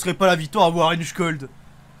que je laisserai pas la victoire à Warren Scold?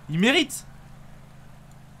 Il mérite.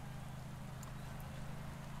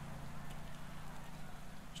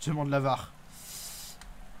 Je demande la VAR.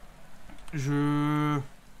 Non,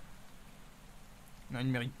 il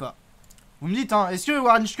ne mérite pas. Vous me dites, hein, est-ce que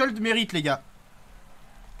Warren Scold mérite, les gars?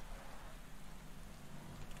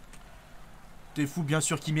 T'es fou, bien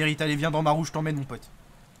sûr qu'il mérite. Allez, viens dans ma roue, je t'emmène, mon pote.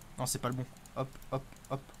 Non, c'est pas le bon. Hop, hop,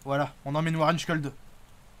 hop. Voilà, on emmène Warren Scold.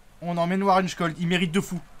 On emmène Warren Scold, il mérite de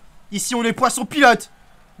fou. Ici, on est poisson pilote.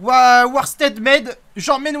 Warsted Med,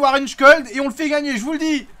 j'emmène Warren Scold et on le fait gagner, je vous le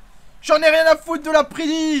dis. J'en ai rien à foutre de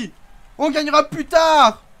l'après-midi. On gagnera plus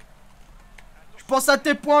tard. Je pense à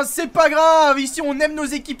tes points, c'est pas grave. Ici, on aime nos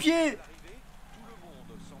équipiers. Tout le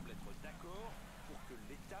monde semble être d'accord pour que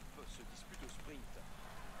l'étape se dispute au sprint.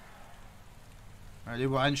 Allez,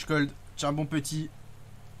 Warren Scold, tiens, bon petit.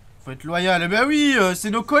 Faut être loyal. Eh ben oui,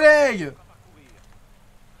 c'est nos collègues.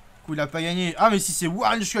 Du coup, il a pas gagné. Ah, mais si c'est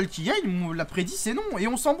Warren Scold qui gagne, l'a prédit, c'est non. Et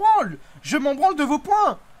on s'en branle. Je m'en branle de vos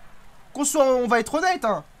points. On va être honnête,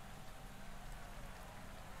 hein.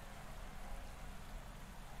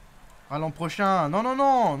 Ah, l'an prochain. Non, non,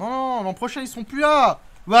 non. Non, non. L'an prochain, ils seront plus là.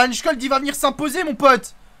 Warren Scold, il va venir s'imposer, mon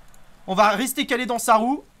pote. On va rester calé dans sa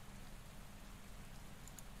roue.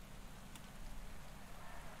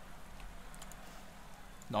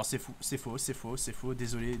 Non, c'est fou, c'est faux, c'est faux, c'est faux,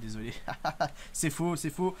 désolé, désolé. C'est faux, c'est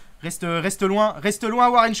faux. Reste loin,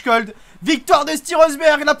 Warren Scold. Victoire de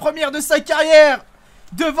Styrøsberg, la première de sa carrière.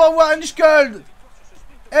 Devant Warren Scold.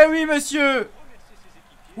 Eh oui, monsieur.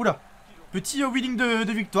 Oula, petit wheeling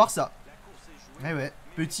de victoire, ça. Eh ouais,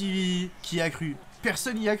 petit qui a cru.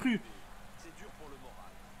 Personne n'y a cru.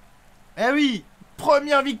 Eh oui,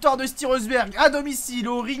 première victoire de Styrøsberg à domicile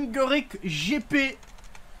au Ringerike GP.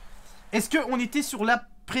 Est-ce qu'on était sur la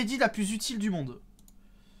prédit la plus utile du monde?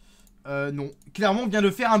 Non. Clairement, on vient de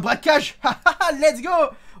faire un braquage. Let's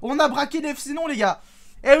go. On a braqué l'FC non, les gars.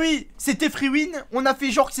 Eh oui, c'était free win. On a fait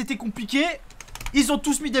genre que c'était compliqué. Ils ont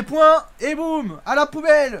tous mis des points. Et boum, à la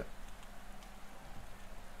poubelle.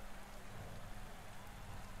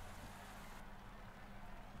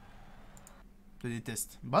 Je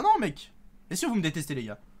déteste. Bah non, mec. Est-ce que vous me détestez, les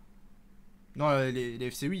gars? Non, les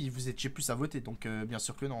FC, oui, vous étiez plus à voter. Donc, bien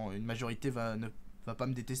sûr que non. Une majorité ne va pas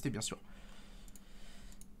me détester, bien sûr.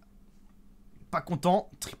 Pas content,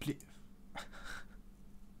 triplé.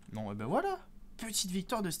 Non, et ben voilà. Petite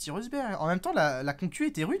victoire de Styrøsberg. En même temps, la concu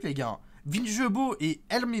était rude, les gars. Vinjebo et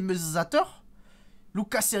Elmezator.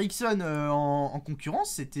 Lucas Eriksson en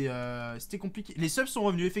concurrence, c'était compliqué. Les subs sont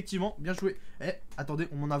revenus, effectivement. Bien joué. Eh, attendez,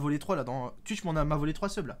 on m'en a volé 3 là. Dans Twitch, m'a volé 3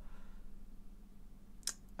 subs là.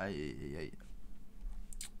 Aïe, aïe.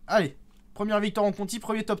 Allez, première victoire en Conti,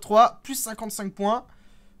 premier top 3, plus 55 points.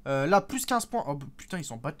 Là, plus 15 points. Oh putain, ils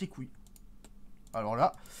s'en battent les couilles. Alors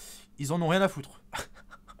là, ils en ont rien à foutre.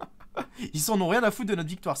 Ils s'en ont rien à foutre de notre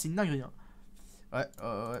victoire, c'est une dinguerie. Hein. Ouais,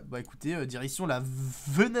 bah écoutez, direction la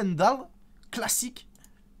Venendal, classique.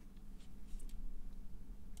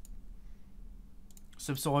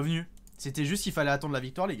 Subs sont revenus. C'était juste qu'il fallait attendre la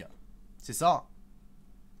victoire, les gars. C'est ça.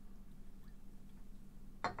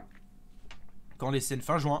 Quand les scènes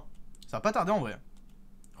fin juin. Ça va pas tarder en vrai.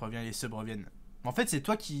 Reviens, les subs reviennent. En fait, c'est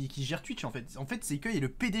toi qui gère Twitch en fait. En fait, c'est qu'il est le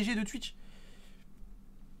PDG de Twitch.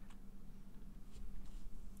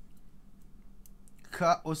 K,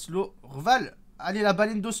 Oslo, Rval. Allez, la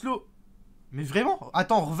baleine d'Oslo. Mais vraiment?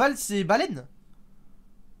 Attends, Rval, c'est baleine?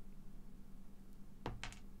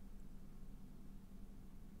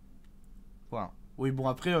 Voilà. Oui, bon,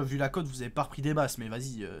 après, vu la cote, vous avez pas repris des basses. Mais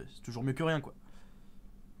vas-y, c'est toujours mieux que rien, quoi.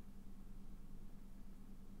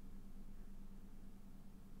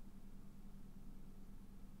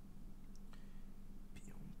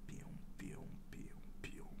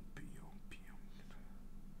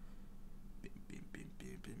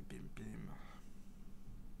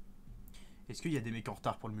 Est-ce qu'il y a des mecs en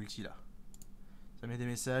retard pour le multi là? Ça met des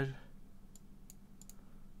messages.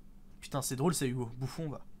 Putain, c'est drôle ça, Hugo. Bouffon,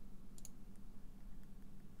 va.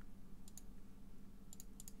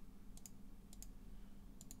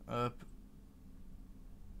 Hop.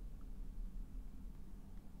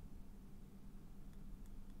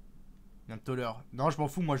 Bientôt l'heure. Non, je m'en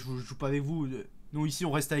fous, moi je joue pas avec vous. Nous ici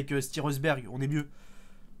on reste avec Styrøsberg, on est mieux.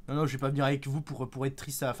 Non, non, je vais pas venir avec vous pour être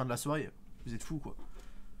triste à la fin de la soirée. Vous êtes fous quoi.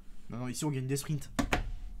 Non, non, ici on gagne des sprints.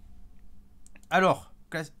 Alors,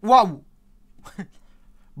 waouh.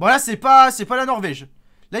 Bon là c'est pas la Norvège.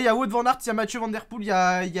 Là il y a Wout van Aert, il y a Mathieu Van Der Poel, il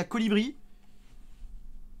y a Colibri.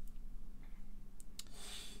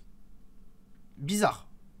 Bizarre.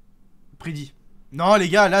 Prédit. Non les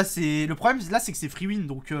gars, là c'est... Le problème là c'est que c'est free win,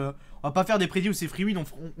 donc on va pas faire des prédits où c'est free win,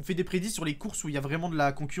 on fait des prédits sur les courses où il y a vraiment de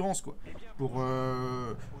la concurrence quoi. Pour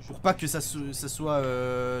pas que ça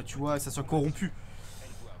soit, tu vois, ça soit corrompu.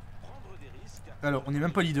 Alors on est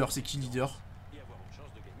même pas leader, c'est qui leader?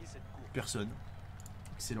 Personne.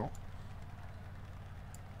 Excellent.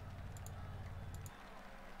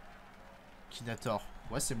 Kinator.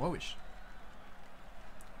 Ouais c'est moi wesh.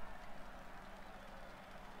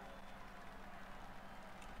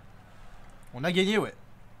 On a gagné, ouais.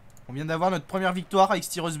 On vient d'avoir notre première victoire avec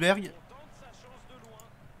Styrøsberg.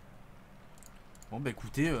 Bon, bah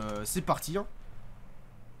écoutez, c'est parti. Hein.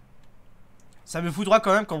 Ça me foudra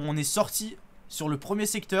quand même quand on est sorti sur le premier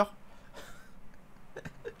secteur.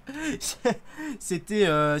 C'était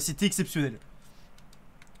exceptionnel.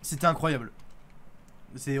 C'était incroyable.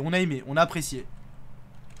 On a aimé, on a apprécié.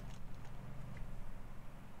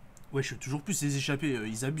 Ouais, je suis toujours plus les échappés,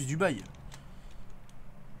 ils abusent du bail.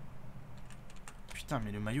 Putain,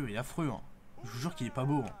 mais le maillot est affreux. Hein. Je vous jure qu'il est pas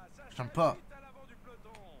beau. Hein. J'aime pas.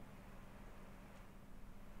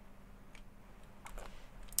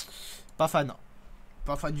 Pas fan.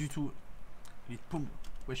 Pas fan du tout. Les paumes.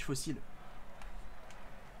 Wesh fossile.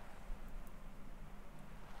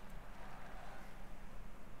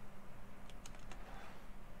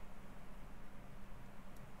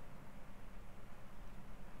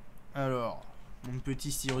 Alors, mon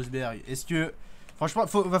petit Styrøsberg. Est-ce que... Franchement,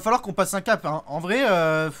 va falloir qu'on passe un cap. Hein. En vrai...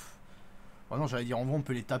 Oh non, j'allais dire en vrai on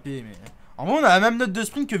peut les taper, mais... En vrai on a la même note de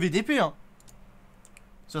sprint que VDP. Hein.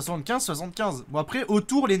 75, 75. Bon après,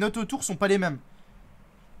 autour, les notes autour sont pas les mêmes.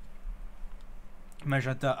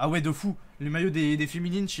 Magenta. Ah ouais, de fou. Le maillot des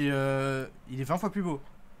féminines chez... il est 20 fois plus beau.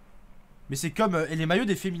 Mais c'est comme... et les maillots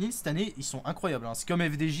des féminines cette année, ils sont incroyables. Hein. C'est comme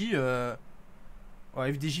FDJ...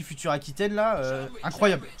 Ouais, FDJ Future Aquitaine là,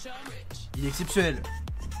 incroyable. Il est exceptionnel.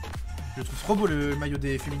 Je le trouve trop beau le maillot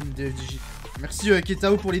des féminines de FDJ. Merci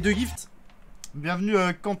Ketao pour les 2 gifts. Bienvenue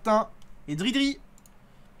Quentin et Dridri.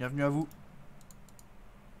 Bienvenue à vous.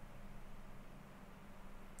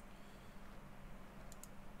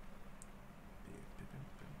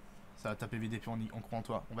 Ça va taper VDP, on croit en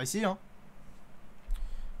toi. On va essayer hein.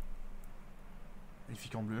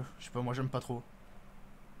 Magnifique en bleu. Je sais pas, moi j'aime pas trop.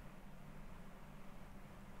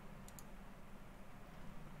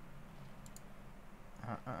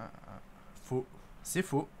 Faux. C'est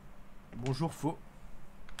faux. Bonjour faux.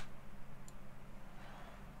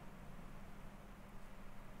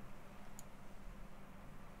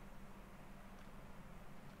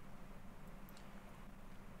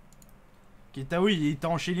 Ketaoui, il t'a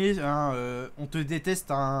enchaîné. Hein, on te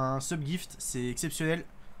déteste un subgift. C'est exceptionnel.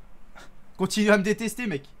 Continue à me détester,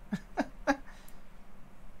 mec.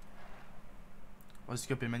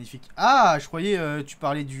 Horoscope est magnifique. Ah, je croyais tu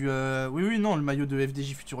parlais du... Oui, oui, non, le maillot de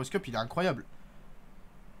FDJ Futuroscope, il est incroyable.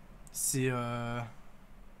 C'est...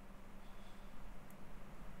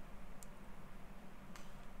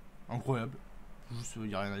 Incroyable. Juste, il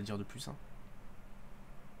n'y a rien à dire de plus. Hein.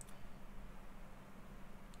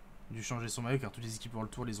 Dû changer son maillot car toutes les équipes dans le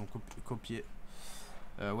tour les ont copiés.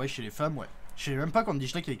 Ouais, chez les femmes, ouais. Je savais même pas quand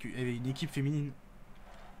Dishlek avait une équipe féminine.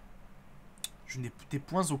 Je n'ai des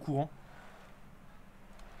points au courant.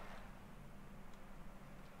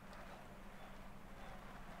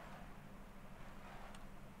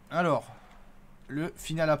 Alors, le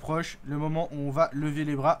final approche. Le moment où on va lever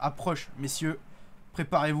les bras approche. Messieurs,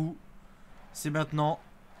 préparez-vous. C'est maintenant.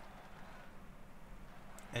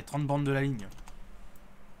 Et 30 bandes de la ligne.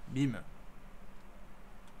 Bim.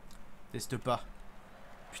 Teste pas.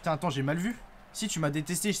 Putain, attends, j'ai mal vu. Si, tu m'as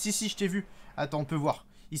détesté. Si, si, je t'ai vu. Attends, on peut voir.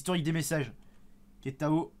 Historique des messages.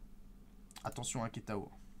 Ketao. Attention, hein,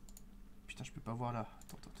 Ketao. Putain, je peux pas voir là.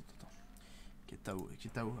 Attends.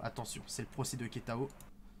 Ketao. Attention, c'est le procès de Ketao.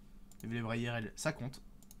 Les vrais IRL, ça compte.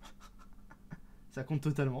 Ça compte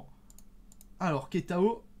totalement. Alors,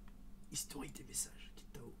 Ketao. Historique des messages.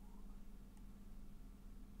 Ketao.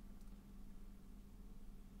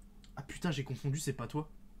 Ah putain. putain, j'ai confondu, c'est pas toi.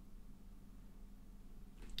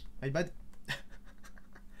 My bad.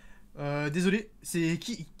 Désolé, c'est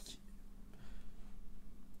qui?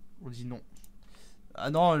 On dit non.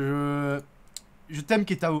 Ah non, je t'aime,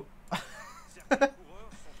 Ketao.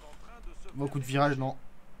 Beaucoup de virages, non.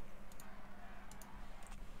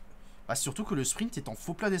 Bah, surtout que le sprint est en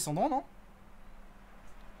faux plat descendant, non?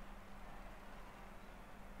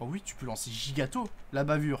 Oh oui, tu peux lancer gigato, la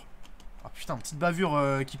bavure. Ah putain, petite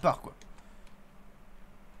bavure qui part, quoi.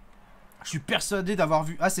 Je suis persuadé d'avoir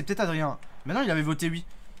vu... Ah, c'est peut-être Adrien. Maintenant, il avait voté oui.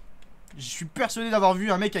 Je suis persuadé d'avoir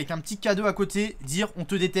vu un mec avec un petit cadeau à côté dire on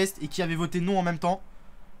te déteste et qui avait voté non en même temps.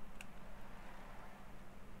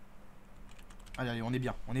 Allez, allez, on est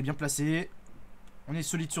bien placé. On est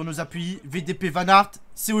solide sur nos appuis. VDP Van Aert,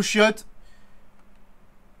 c'est aux chiottes.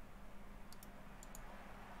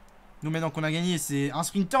 Nous maintenant qu'on a gagné, c'est un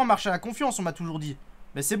sprinter marche à la confiance, on m'a toujours dit.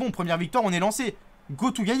 Mais c'est bon, première victoire, on est lancé.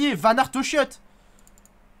 Go tout gagner, Van Aert aux chiottes.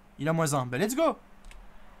 Il a -1, bah let's go.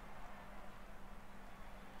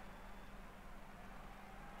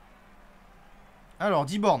 Alors,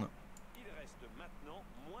 10 bornes.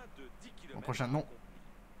 En prochain, non.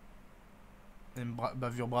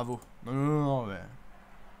 Bavure, bravo. Non, non, non, non, ouais.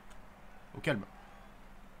 Au calme.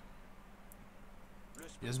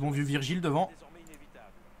 Il y a ce bon vieux Virgile devant.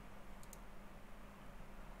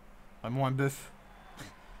 Vraiment un bœuf.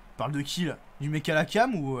 Parle de qui là? Du mec à la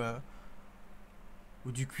cam ou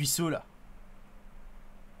du cuisseau là?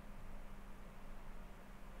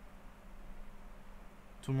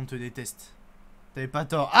 Tout le monde te déteste. T'avais pas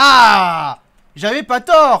tort. Ah! J'avais pas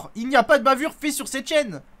tort! Il n'y a pas de bavure fait sur cette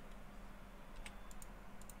chaîne!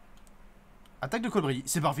 Attaque de colibri.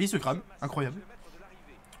 C'est parfait, il se crame. Incroyable.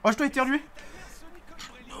 Oh, je dois éternuer.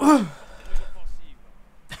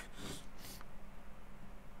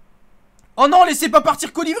 Oh non, laissez pas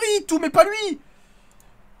partir colibri! Tout, mais pas lui!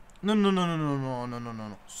 Non, non, non, non, non, non, non, non, non,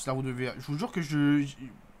 non. C'est la roue de VA. Je vous jure que je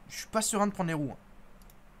suis pas serein de prendre les roues. Hein.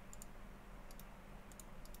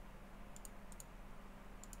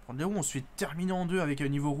 Prendre les roues, on se fait terminer en deux avec un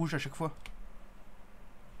niveau rouge à chaque fois.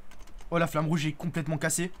 Oh, la flamme rouge est complètement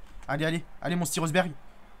cassée. Allez, allez, allez, mon Styrøsberg.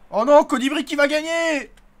 Oh non, colibri qui va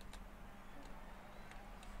gagner!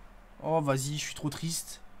 Oh, vas-y, je suis trop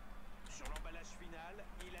triste.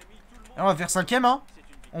 Alors, on va faire 5ème, hein.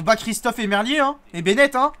 On bat Christophe et Merlier, hein. Et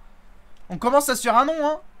Bennett, hein. On commence à se faire un nom,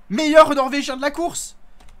 hein. Meilleur Norvégien de la course.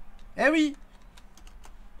 Eh oui.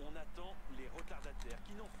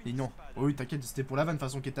 Et non. Oh oui, t'inquiète, c'était pour la vanne, de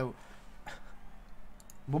façon, Ketao.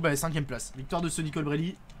 Bon, bah, 5ème place. Victoire de Sonny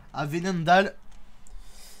Colbrelli à Venendal.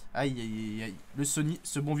 Aïe, aïe, aïe, aïe. Le Sony,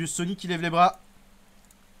 ce bon vieux Sony qui lève les bras.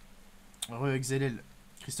 XLL.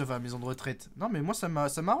 Christophe à la maison de retraite. Non, mais moi, ça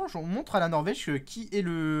m'arrange. On montre à la Norvège qui est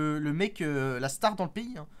le mec, la star dans le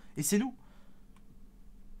pays. Hein. Et c'est nous.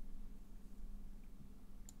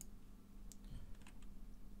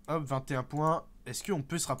 Hop, 21 points. Est-ce qu'on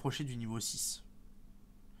peut se rapprocher du niveau 6?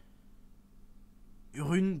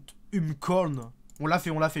 Rune Umkorn. On l'a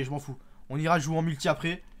fait, je m'en fous. On ira jouer en multi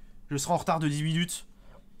après. Je serai en retard de 10 minutes.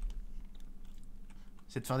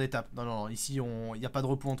 Cette fin d'étape. Non, non, non. Ici, il n'y a pas de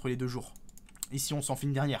repos entre les 2 jours. Ici, on s'en fait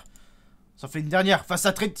une dernière. On s'en fait une dernière face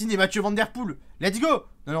à Trettin et Mathieu Van Der Poel. Let's go!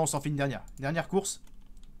 Non, non, on s'en fait une dernière. Dernière course.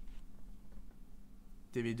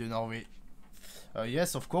 TV2 Norway.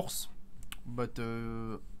 Yes, of course. But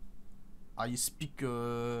I speak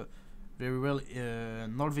very well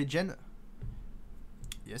Norwegian.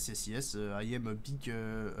 Yes, yes, yes. I am a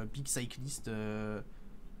big cyclist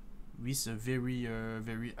with a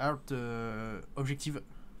very hard objective.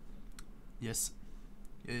 Yes.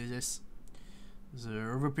 Yes, yes. The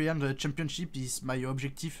European Championship is my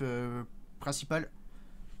objective principal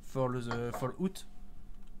for Août.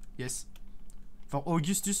 Yes. For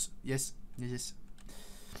Augustus. Yes. Yes, yes.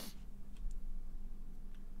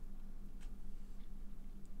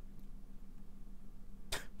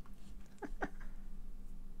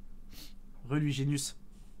 Relui Génus.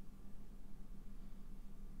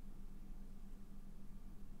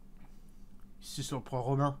 C'est sur le point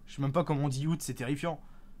romain. Je sais même pas comment on dit août, c'est terrifiant.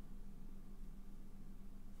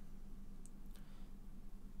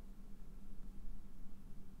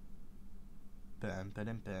 Pam,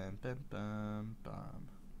 pam, pam, pam, pam, pam.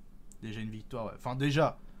 Déjà une victoire, ouais. Enfin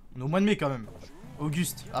déjà, on est au mois de mai quand même.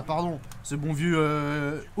 Auguste, ah pardon, ce bon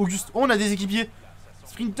vieux Auguste. Oh, on a des équipiers.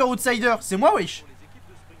 Sprinter outsider, c'est moi wesh.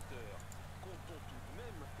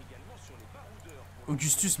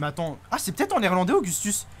 Augustus, mais attends. Ah, c'est peut-être en néerlandais,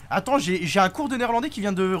 Augustus. Attends, j'ai un cours de néerlandais qui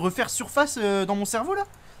vient de refaire surface dans mon cerveau, là.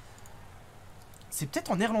 C'est peut-être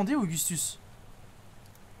en néerlandais, Augustus.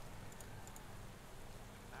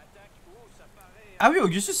 Ah oui,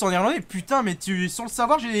 Augustus en néerlandais. Putain, mais tu, sans le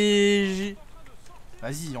savoir, j'ai...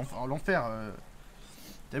 Vas-y, l'enfer.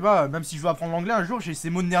 T'es bah, même si je veux apprendre l'anglais un jour, j'ai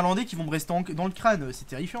ces mots de néerlandais qui vont me rester dans le crâne. C'est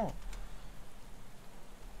terrifiant.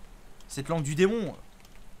 Cette langue du démon.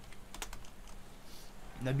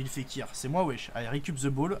 Nabil Fekir, c'est moi, wesh. I recoup the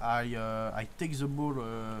ball. I take the ball.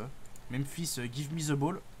 Memphis, give me the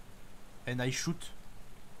ball. And I shoot.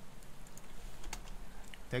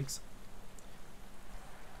 Thanks.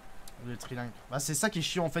 Le trilingue. Bah, c'est ça qui est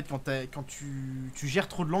chiant en fait quand tu gères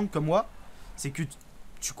trop de langues comme moi. C'est que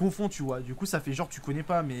tu confonds, tu vois. Du coup, ça fait genre tu connais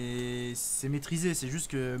pas, mais c'est maîtrisé. C'est juste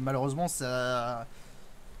que malheureusement, ça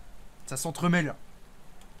s'entremêle.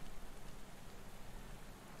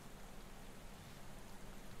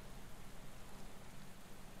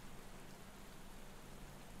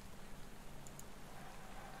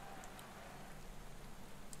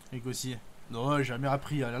 Et aussi. Non, j'ai jamais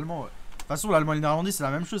appris l'allemand. De toute façon, l'allemand et le néerlandais, c'est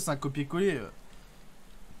la même chose, c'est un copier-coller.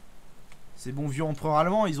 Ces bons vieux empereurs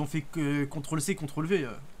allemands, ils ont fait que CTRL-C, CTRL-V.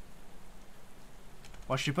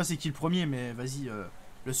 Bon, je sais pas c'est qui le premier, mais vas-y.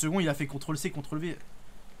 Le second, il a fait CTRL-C, CTRL-V.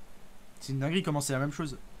 C'est une dinguerie comment c'est la même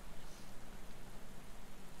chose.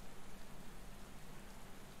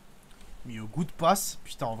 Mais au goût de passe,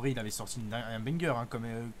 putain, en vrai, il avait sorti un banger hein,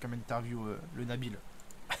 comme interview, le Nabil.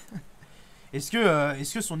 Est-ce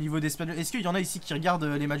que son niveau d'espagnol... Est-ce qu'il y en a ici qui regardent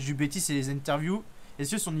les matchs du Betis et les interviews?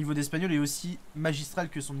 Est-ce que son niveau d'espagnol est aussi magistral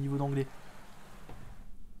que son niveau d'anglais?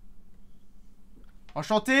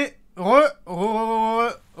 Enchanté.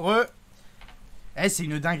 Eh, c'est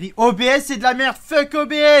une dinguerie. OBS, c'est de la merde. Fuck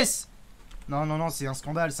OBS. Non, non, non, c'est un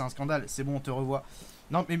scandale, c'est un scandale. C'est bon, on te revoit.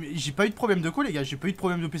 Non, mais j'ai pas eu de problème de call, les gars. J'ai pas eu de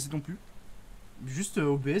problème de PC non plus. Juste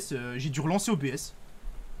OBS, j'ai dû relancer OBS.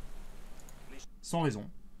 Sans raison.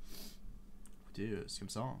 Écoutez, c'est comme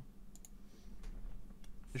ça. Hein.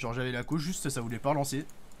 Genre, j'avais la couche, juste ça voulait pas relancer.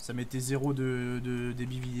 Ça mettait 0 de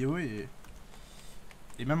débit vidéo et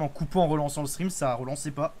même en coupant, en relançant le stream, ça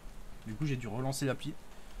relançait pas. Du coup, j'ai dû relancer l'appli.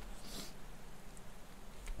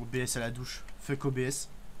 OBS à la douche. Fuck OBS.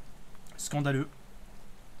 Scandaleux.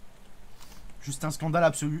 Juste un scandale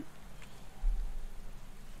absolu.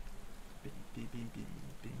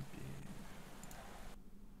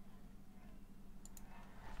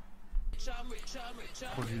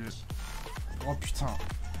 Oh, oh putain.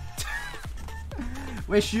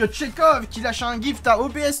 Ouais, je suis Tchekov qui lâche un gift à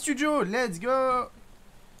OBS Studio. Let's go.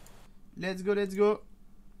 Let's go, let's go.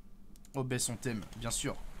 OBS on t'aime, bien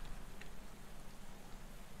sûr.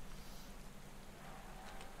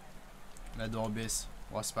 On adore OBS.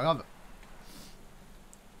 Oh, c'est pas grave.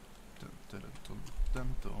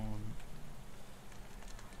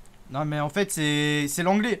 Non mais en fait c'est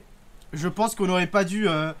l'anglais. Je pense qu'on aurait pas dû...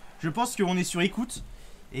 je pense qu'on est sur écoute.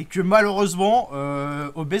 Et que malheureusement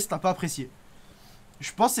OBS t'a pas apprécié.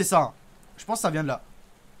 Je pense que c'est ça. Hein. Je pense que ça vient de là.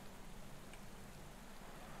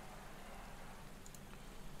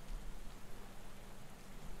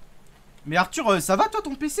 Mais Arthur, ça va toi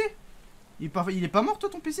ton PC? Il est pas mort toi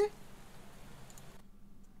ton PC?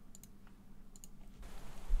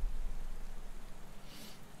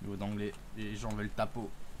 Niveau d'anglais, les gens veulent tapo.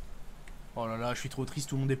 Oh là là, je suis trop triste,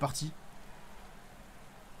 tout le monde est parti.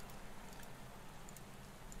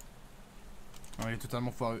 Non, il est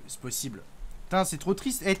totalement foireux, c'est possible. Putain, c'est trop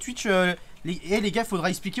triste. Eh, Twitch, les gars,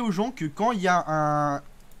 faudra expliquer aux gens que quand il y a un...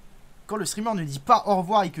 Quand le streamer ne dit pas au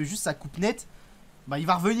revoir et que juste ça coupe net, bah il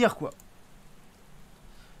va revenir quoi.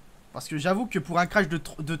 Parce que j'avoue que pour un crash de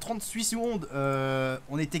 38 secondes,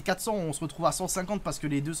 on était 400, on se retrouve à 150 parce que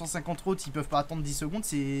les 250 autres ils peuvent pas attendre 10 secondes,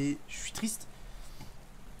 c'est... Je suis triste.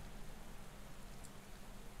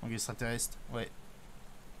 Donc extraterrestre, ouais.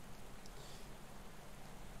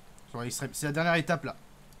 C'est la dernière étape là.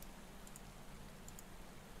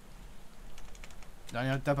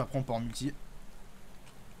 Dernière étape, après on part en multi.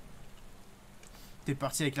 T'es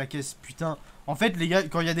parti avec la caisse, putain. En fait les gars,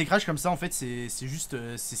 quand il y a des crashs comme ça, en fait c'est juste,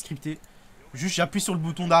 c'est scripté. Juste j'appuie sur le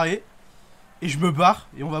bouton d'arrêt et je me barre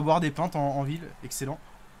et on va boire des pintes en ville. Excellent.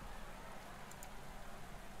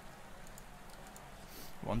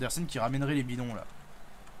 Bon, Andersen qui ramènerait les bidons là.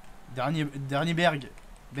 Dernier Berg.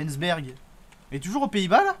 Bensberg. Et toujours aux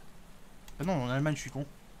Pays-Bas là? Ah non, en Allemagne je suis con.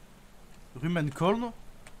 Rumenkoln.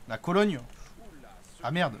 La Cologne.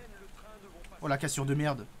 Ah merde. Oh la cassure de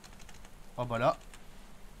merde. Oh bah là.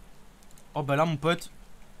 Oh bah là mon pote.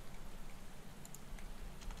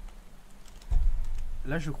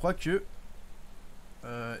 Là je crois que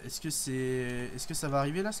est-ce que ça va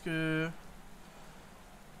arriver là, ce que...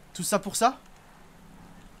 Tout ça pour ça?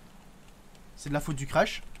 C'est de la faute du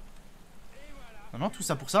crash. Non non, tout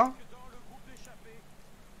ça pour ça.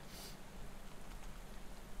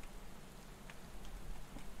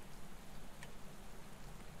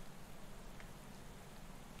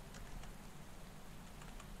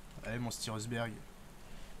 Allez, mon Styrøsberg.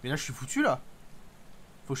 Mais là, je suis foutu, là.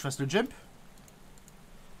 Faut que je fasse le jump.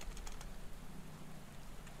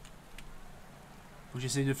 Faut que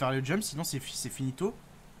j'essaye de faire le jump, sinon c'est finito.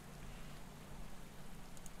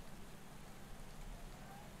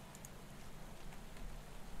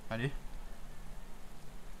 Allez.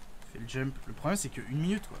 Fais le jump. Le problème, c'est que 1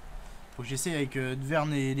 minute, quoi. Faut que j'essaye avec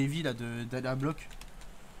Verne et Lévy, là, d'aller à bloc.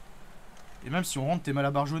 Et même si on rentre, t'es mal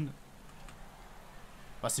à barre jaune.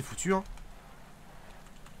 Bah, c'est foutu, hein.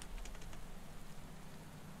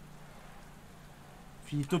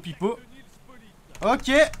 Finito pipo.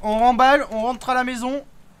 Ok, on remballe, on rentre à la maison.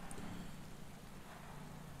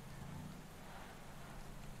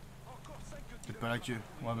 C'est pas la queue. Ouais,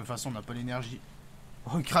 mais de toute façon, on n'a pas l'énergie.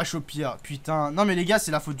 Oh, crash au pire. Putain. Non, mais les gars,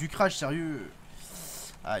 c'est la faute du crash, sérieux.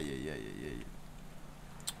 Aïe, aïe, aïe, aïe, aïe.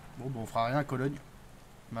 Bon, on fera rien à Cologne.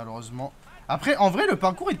 Malheureusement. Après, en vrai, le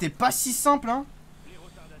parcours était pas si simple, hein.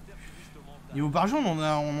 Niveau barre jaune,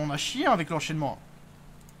 on en a chié avec l'enchaînement.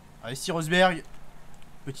 Allez, Styrøsberg.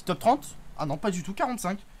 Petit top 30. Ah non, pas du tout,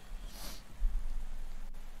 45.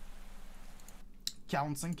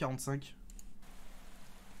 45.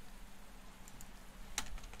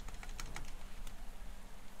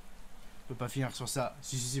 Je peux pas finir sur ça.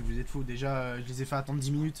 Si, vous êtes fous. Déjà, je les ai fait attendre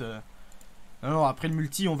 10 minutes. Non, après le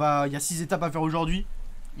multi, il y a 6 étapes à faire aujourd'hui.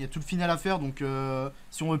 Il y a tout le final à faire. Donc,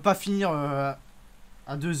 si on veut pas finir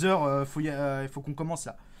à 2 heures, il faut qu'on commence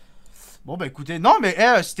là. Bon, bah écoutez, non, mais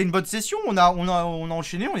c'était une bonne session. On a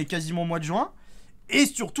enchaîné. On est quasiment au mois de juin. Et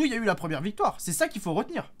surtout, il y a eu la première victoire. C'est ça qu'il faut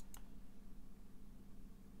retenir.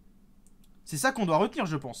 C'est ça qu'on doit retenir,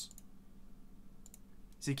 je pense.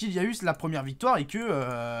 C'est qu'il y a eu la première victoire et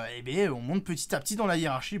que, eh bien, on monte petit à petit dans la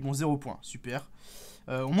hiérarchie. Bon, 0 points, super.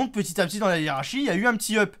 On monte petit à petit dans la hiérarchie. Il y a eu un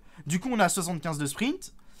petit up. Du coup, on a 75 de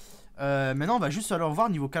sprint. Maintenant, on va juste aller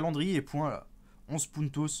voir niveau calendrier et points, là. 11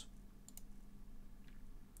 puntos.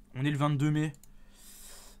 On est le 22 mai.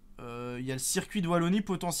 Il y a le circuit de Wallonie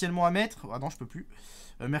potentiellement à mettre. Ah non, je peux plus.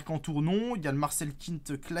 Mercantour, non. Il y a le Marcel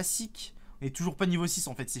Kint classique. On est toujours pas niveau 6,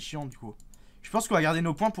 en fait. C'est chiant, du coup. Je pense qu'on va garder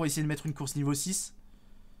nos points pour essayer de mettre une course niveau 6.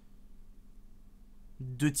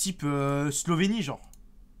 De type Slovénie, genre.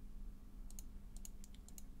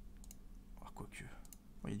 Oh, quoique.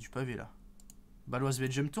 Oh, il y a du pavé, là. Baloise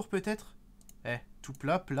Belgium Tour, peut-être. Tout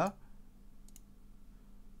plat.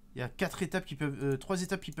 Il y a 4 étapes qui peuvent... 3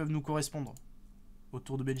 étapes qui peuvent nous correspondre. Au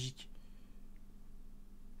Tour de Belgique.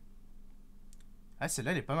 Ah,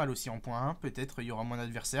 celle-là, elle est pas mal aussi en point 1. Peut-être, il y aura moins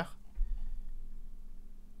d'adversaires.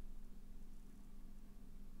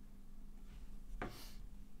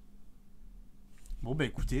 Bon, bah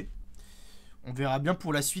écoutez. On verra bien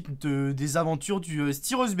pour la suite des aventures du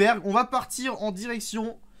Styrøsberg. On va partir en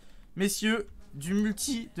direction, messieurs, du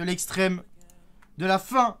multi de l'extrême. De la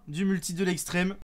fin du multi de l'extrême.